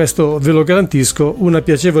 e questo ve lo garantisco, una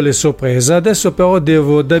piacevole sorpresa. Adesso però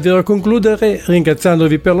devo davvero concludere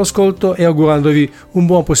ringraziandovi per l'ascolto e augurandovi un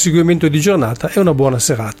buon proseguimento di giornata e una buona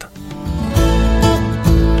serata.